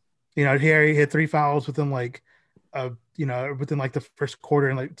 he hit 3 fouls within like within like the first quarter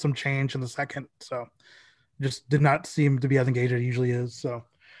and like some change in the second. So just did not seem to be as engaged as it usually is. So,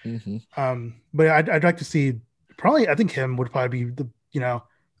 but I'd like to see probably, I think him would probably be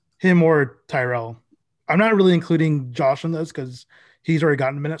him or Tyrell. I'm not really including Josh in this because he's already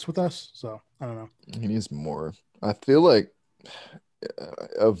gotten minutes with us. So I don't know. He needs more. I feel like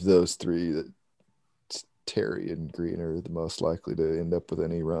of those three, that Terry and Green are the most likely to end up with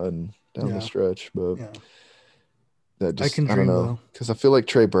any run down the stretch. But that just, I don't know, because I feel like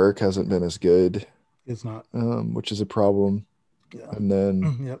Trey Burke hasn't been as good. It's not, which is a problem. Yeah. And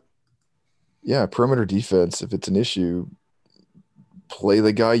then, perimeter defense. If it's an issue, play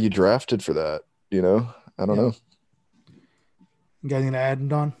the guy you drafted for that. You know, I don't know. You got anything to add,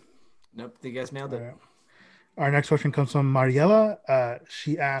 Don? Nope, you guys nailed it. Right. Our next question comes from Mariella.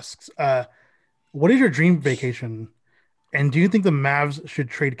 She asks, "What is your dream vacation? And do you think the Mavs should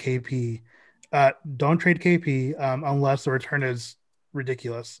trade KP? Don't trade KP unless the return is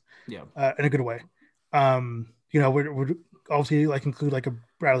ridiculous. Yeah, in a good way. Would obviously like include like a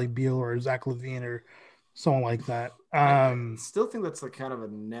Bradley Beal or Zach LaVine or someone like that. I still think that's like kind of a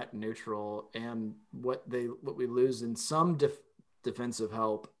net neutral, and what we lose in some defensive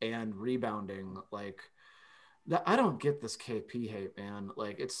help and rebounding, like that. I don't get this KP hate, man.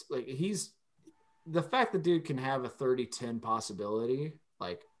 Like it's like he's the fact that dude can have a 30-10 possibility,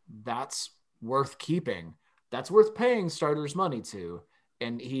 like that's worth keeping. That's worth paying starters money to,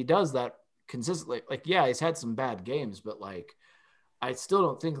 and he does that consistently. Like, yeah, he's had some bad games, but like, I still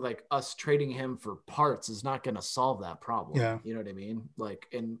don't think like us trading him for parts is not going to solve that problem. Yeah. You know what I mean? Like,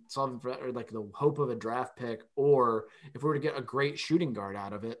 and solving for or like the hope of a draft pick, or if we were to get a great shooting guard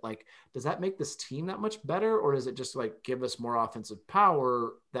out of it, like, does that make this team that much better? Or is it just like give us more offensive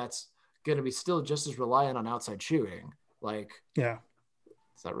power that's going to be still just as reliant on outside shooting? Like, yeah.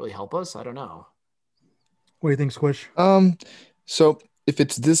 Does that really help us? I don't know. What do you think, Squish? So if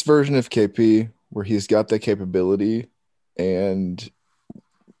it's this version of KP where he's got that capability and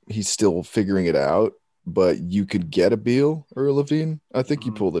he's still figuring it out, but you could get a Beal or a Levine, I think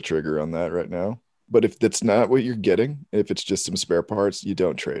you pull the trigger on that right now. But if that's not what you're getting, if it's just some spare parts, you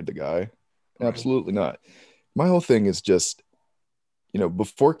don't trade the guy. Right. Absolutely not. My whole thing is just,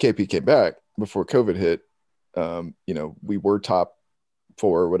 before KP came back, before COVID hit, we were top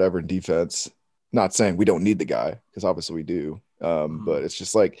 4 or whatever in defense. Not saying we don't need the guy, because obviously we do. But it's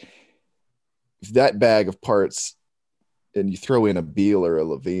just like, if that bag of parts and you throw in a Beal or a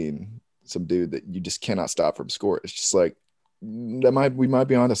Levine, some dude that you just cannot stop from score, it's just like we might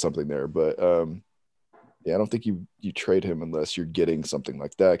be onto something there. But I don't think you trade him unless you're getting something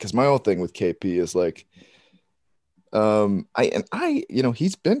like that. Because my whole thing with KP is like,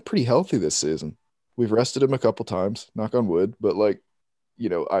 he's been pretty healthy this season. We've rested him a couple times, knock on wood, but like,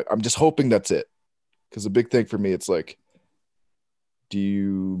 I'm just hoping that's it. Because the big thing for me, it's like, do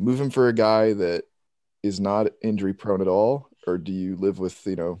you move him for a guy that is not injury prone at all? Or do you live with,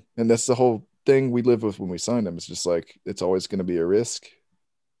 and that's the whole thing we live with when we signed him. It's just like, it's always going to be a risk.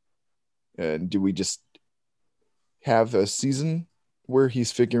 And do we just have a season where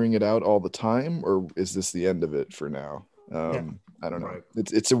he's figuring it out all the time? Or is this the end of it for now? I don't know. Right.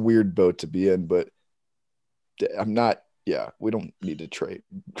 It's a weird boat to be in, but I'm not, we don't need to trade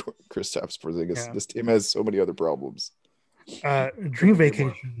Kristaps Porzingis. Yeah. This team has so many other problems. Dream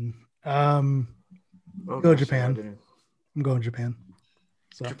vacation. Oh, Go gosh, Japan. I'm going Japan.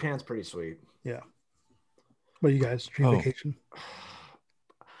 So Japan's pretty sweet. yeah. What you guys? Dream vacation.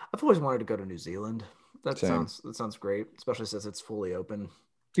 I've always wanted to go to New Zealand. That Same. sounds great, especially since it's fully open.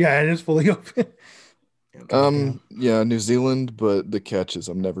 Yeah, it is fully open. Yeah, New Zealand, but the catch is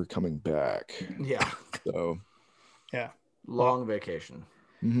I'm never coming back. Yeah. So yeah. Long vacation.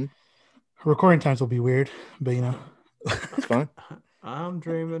 Mm-hmm. Recording times will be weird, but you know. It's fine. I'm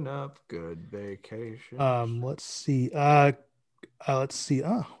dreaming up good vacation. Let's see. Let's see.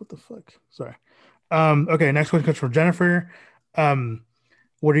 Oh, what the fuck? Sorry. Okay, next question comes from Jennifer.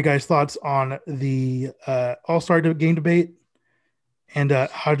 What are you guys' thoughts on the All-Star game debate? And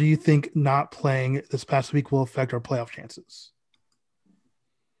how do you think not playing this past week will affect our playoff chances?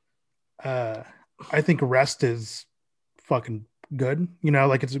 I think rest is fucking good. You know,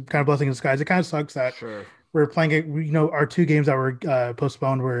 like it's kind of blessing in disguise. It kind of sucks that we're playing it. You know, our two games that were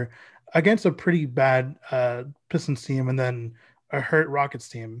postponed were against a pretty bad Pistons team and then a hurt Rockets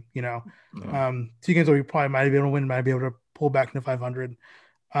team. You know, two games that we probably might be able to win, might be able to pull back into 500.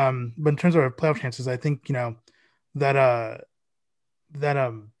 But in terms of our playoff chances, I think you know that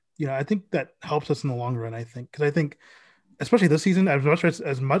you know I think that helps us in the long run. I think because I think especially this season,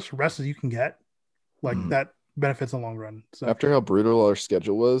 as much rest as you can get, like that benefits in the long run. So after how brutal our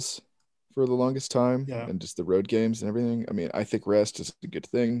schedule was for the longest time, yeah. and just the road games and everything, I mean, I think rest is a good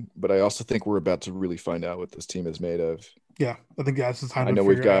thing, but I also think we're about to really find out what this team is made of. Yeah, I think that's the time. I know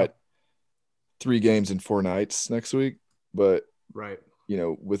we've got 3 games in 4 nights next week, but right, you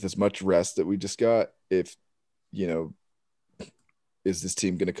know, with as much rest that we just got, if you know, is this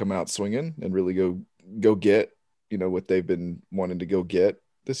team going to come out swinging and really go get, you know, what they've been wanting to go get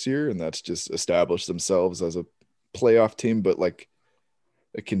this year, and that's just establish themselves as a playoff team, but like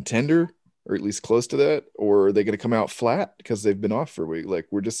a contender, or at least close to that, or are they going to come out flat because they've been off for a week? Like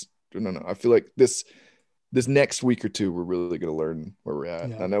we're just, I don't know. I feel like this next week or two, we're really going to learn where we're at.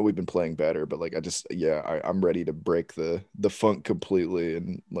 Yeah. I know we've been playing better, but like I'm ready to break the funk completely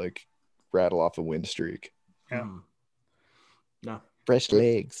and like rattle off a win streak. Yeah. No. Fresh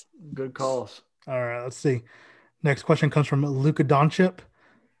legs. Good calls. All right, let's see. Next question comes from Luka Doncic.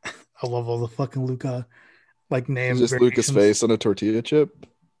 I love all the fucking Luka like names. Is this Luka's face on a tortilla chip?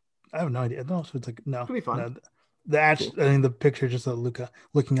 I have no idea. I don't know if it's like no. It'll be fun. No, I mean the picture just of Luka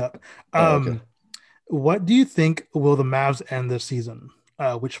looking up. Okay. What do you think will the Mavs end this season?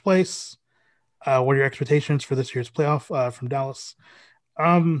 Which place? What are your expectations for this year's playoff from Dallas?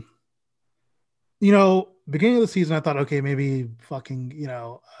 You know, beginning of the season, I thought, okay, maybe fucking, you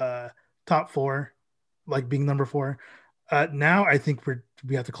know, top 4, like being number 4. Now I think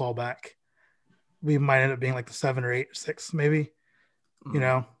we have to call back. We might end up being like the 7 or 8, 6, maybe. You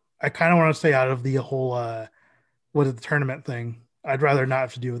know, I kind of want to stay out of the whole the tournament thing. I'd rather not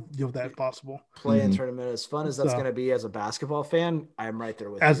have to deal with that if possible. Play-in tournament, as fun as that's going to be as a basketball fan, I'm right there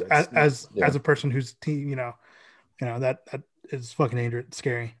with you. As a person whose team, you know that is fucking dangerous,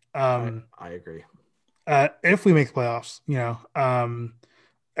 scary. I agree. If we make playoffs, you know,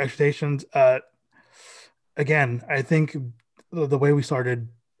 expectations. Again, I think the way we started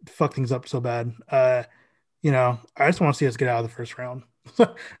fucked things up so bad. You know, I just want to see us get out of the first round.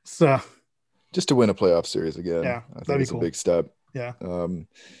 So just to win a playoff series again, yeah, I think it's a big step. Yeah.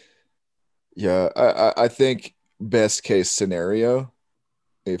 I think best case scenario,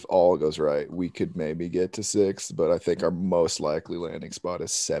 if all goes right, we could maybe get to 6th, but I think our most likely landing spot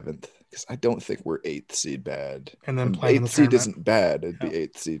is 7th because I don't think we're 8th seed bad. And then 8th seed isn't bad; it'd be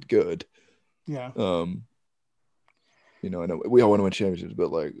 8th seed good. Yeah. You know, I know we all want to win championships,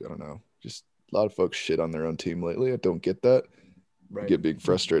 but like I don't know, just a lot of folks shit on their own team lately. I don't get that. Right. I get being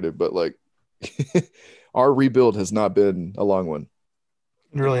frustrated, but like our rebuild has not been a long one.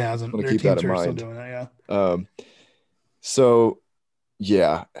 It really hasn't. I'm gonna keep that in mind. Still doing that, yeah. So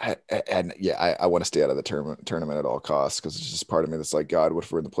yeah, I want to stay out of the tournament at all costs because it's just part of me that's like, God, what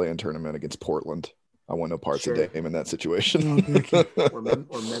if we're in the play-in tournament against Portland? I want no parts of Dame in that situation. or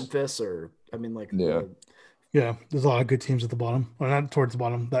Memphis, or I mean, like yeah. There's a lot of good teams at the bottom, or not towards the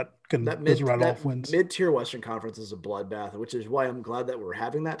bottom that can rattle off wins. Mid-tier Western Conference is a bloodbath, which is why I'm glad that we're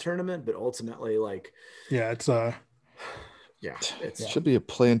having that tournament. But ultimately, like, yeah, it's it should be a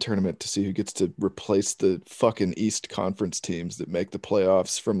play-in tournament to see who gets to replace the fucking East Conference teams that make the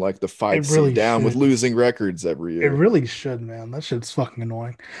playoffs from like the 5 seed down with losing records every year. It really should, man. That shit's fucking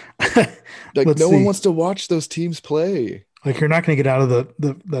annoying. Like one wants to watch those teams play. Like you're not going to get out of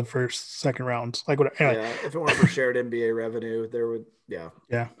the first, second rounds. Like what? Anyway. Yeah, if it weren't for shared NBA revenue, there would. Yeah.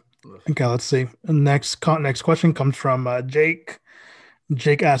 Okay, let's see. Next question comes from Jake.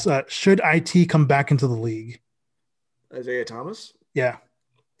 Jake asks, "Should IT come back into the league?" Isaiah Thomas? Yeah,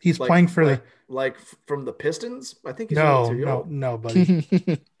 he's Like, playing for like from the Pistons. I think he's a little too young. no, buddy,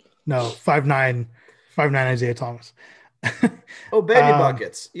 no, 5'9", Isaiah Thomas. Oh, baby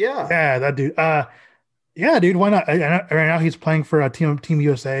buckets. Yeah. Yeah, that dude. Yeah, dude. Why not? Right now he's playing for Team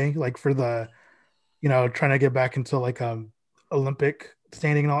USA, like for the, trying to get back into like Olympic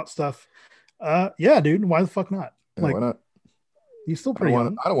standing and all that stuff. Yeah, dude. Why the fuck not? Yeah, Like, why not? he's still pretty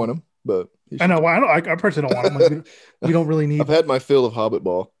young. I don't want him, but I know. Why? I personally don't want him. Like, we don't really need. I've had my fill of Hobbit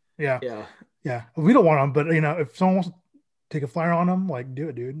ball. Yeah. Yeah. We don't want him, but if someone wants to take a flyer on him, like, do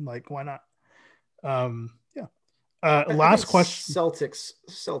it, dude. Like, why not? Yeah. Last question.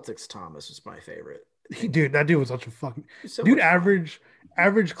 Celtics Thomas was my favorite. Dude, that dude was such a fucking dude. Average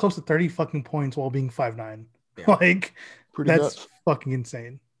close to 30 fucking points while being 5'9". Yeah. Like, Pretty that's nuts. fucking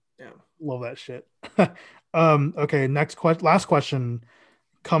insane. Yeah. Love that shit. Okay, last question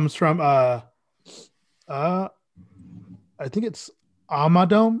comes from I think it's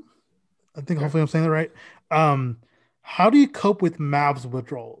Amadome. I think hopefully I'm saying that right. How do you cope with Mavs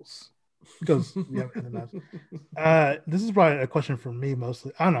withdrawals? Because yeah, this is probably a question for me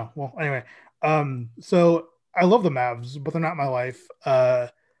mostly. I don't know. Well, anyway, so I love the Mavs, but they're not my life.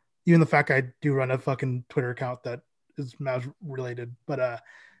 Even the fact I do run a fucking Twitter account that is Mavs related, but I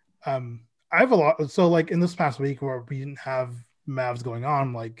have a lot. So like in this past week where we didn't have Mavs going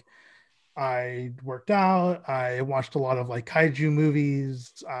on, like I worked out, I watched a lot of like kaiju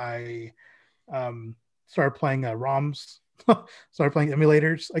movies, I started playing ROMs. Started playing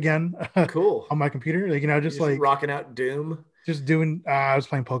emulators again. Cool. On my computer, like just like rocking out Doom. Just doing. I was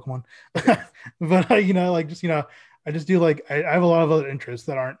playing Pokemon, but I just do like I have a lot of other interests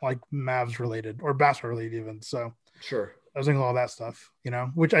that aren't like Mavs related or basketball related even. So sure, I was doing all that stuff,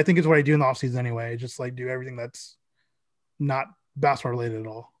 which I think is what I do in the off season anyway. Just like do everything that's not basketball related at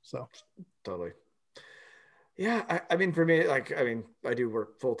all. So totally. Yeah, I mean, for me, I do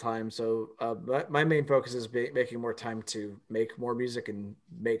work full time, so my main focus is making more time to make more music and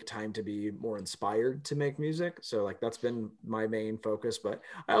make time to be more inspired to make music. So like that's been my main focus. But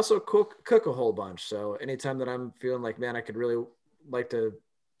I also cook a whole bunch. So anytime that I'm feeling like, man, I could really like to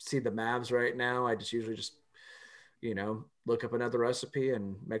see the Mavs right now, I just usually look up another recipe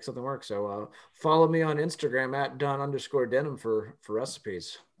and make something work. So follow me on Instagram at Don_Denim for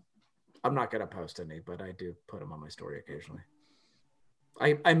recipes. I'm not going to post any, but I do put them on my story occasionally.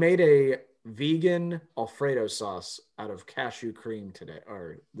 I made a vegan Alfredo sauce out of cashew cream today,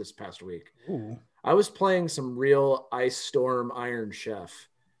 or this past week. Ooh. I was playing some real Ice Storm Iron Chef.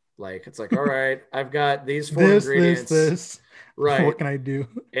 Like, it's like, all right, I've got these four ingredients. This. Right. What can I do?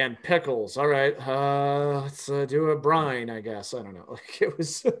 And pickles. All right. Let's do a brine, I guess. I don't know. Like, it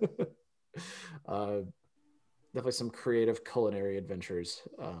was definitely some creative culinary adventures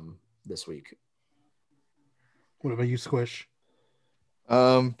this week. What about you, Squish?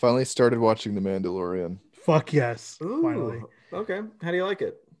 Finally started watching The Mandalorian. Fuck yes. Ooh, finally. Okay. How do you like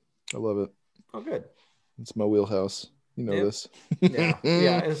it? I love it. Oh, good. It's my wheelhouse. You know this. Yeah.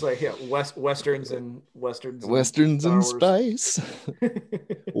 Yeah. It's like, westerns and spice.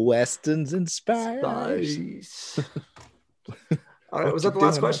 Westerns and spice. All right. Was that the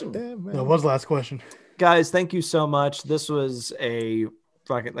last question? That was the last question. Guys, thank you so much. This was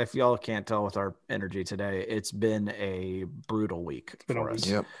if y'all can't tell with our energy today, it's been a brutal week for us.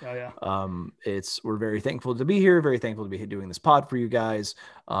 Yep. Oh, yeah. We're very thankful to be here, very thankful to be doing this pod for you guys.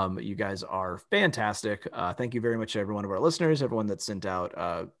 You guys are fantastic. Thank you very much to every one of our listeners, everyone that sent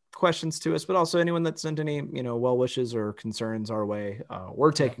out questions to us, but also anyone that sent any, well wishes or concerns our way.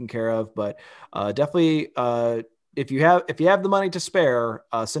 We're taken care of, but definitely if you have the money to spare,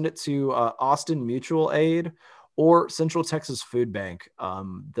 send it to Austin Mutual Aid or Central Texas Food Bank.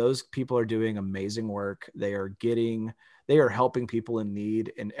 Those people are doing amazing work. They are helping people in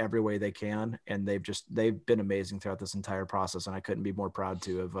need in every way they can. And they've been amazing throughout this entire process. And I couldn't be more proud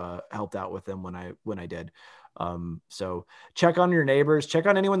to have helped out with them when I did. So check on your neighbors, check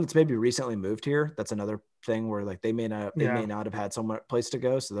on anyone that's maybe recently moved here. That's another thing where like they may not have had some place to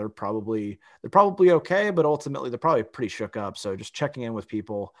go. So they're probably okay, but ultimately they're probably pretty shook up. So just checking in with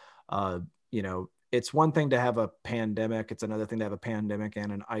people, it's one thing to have a pandemic. It's another thing to have a pandemic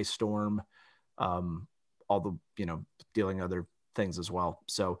and an ice storm, all the, dealing other things as well.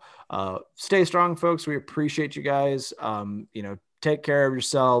 So stay strong, folks. We appreciate you guys. Take care of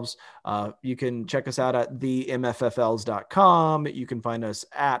yourselves. You can check us out at themffls.com. You can find us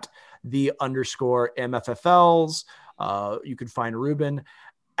at _MFFLs. You can find Ruben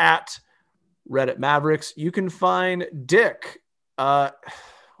at Reddit Mavericks. You can find Dick.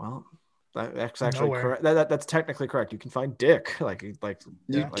 That's actually correct. That's technically correct. You can find Dick. I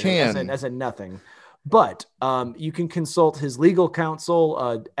said nothing, But you can consult his legal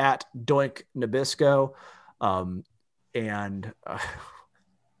counsel at Doink Nabisco. And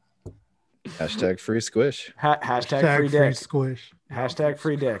Hashtag free squish. Hashtag free dick. Free squish. Hashtag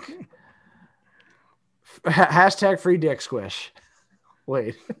free dick. Hashtag free dick squish.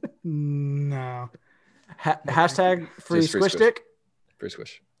 Wait. No. Hashtag free Just free squish dick. Free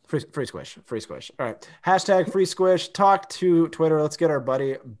squish. Free squish. Free squish. All right. Hashtag free squish. Talk to Twitter. Let's get our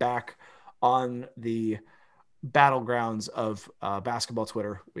buddy back on the battlegrounds of basketball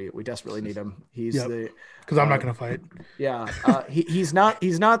Twitter. We desperately need him. He's because I'm not going to fight. Yeah. He's not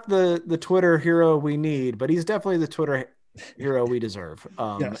the Twitter hero we need, but he's definitely the Twitter hero we deserve.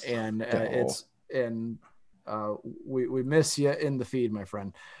 Yes. And we miss you in the feed, my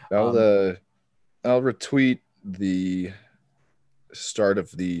friend. I'll retweet the start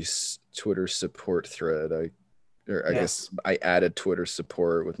of the Twitter support thread. I guess I added Twitter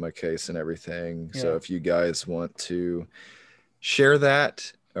support with my case and everything. Yeah. So if you guys want to share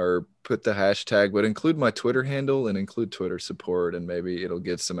that or put the hashtag, but include my Twitter handle and include Twitter support, and maybe it'll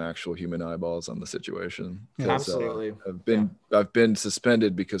get some actual human eyeballs on the situation. Yeah, absolutely. I've been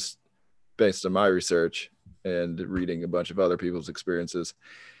suspended because, based on my research and reading a bunch of other people's experiences,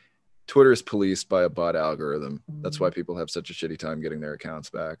 Twitter is policed by a bot algorithm. That's why people have such a shitty time getting their accounts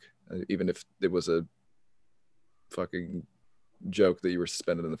back, even if it was a fucking joke that you were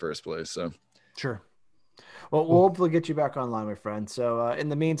suspended in the first place. So sure. Well, we'll hopefully get you back online, my friend. So in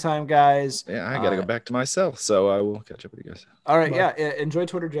the meantime, guys, I gotta go back to my cell, so I will catch up with you guys. All right. Bye. Yeah, enjoy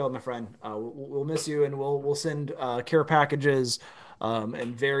Twitter jail, my friend. We'll miss you, and we'll send care packages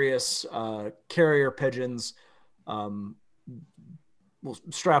and various carrier pigeons. We'll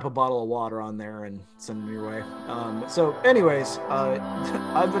strap a bottle of water on there and send them your way. So anyways,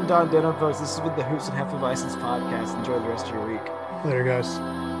 I've been Don Denham, folks. This has been the Hoops and Hefeweizen's podcast. Enjoy the rest of your week. Later,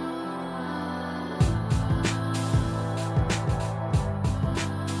 guys.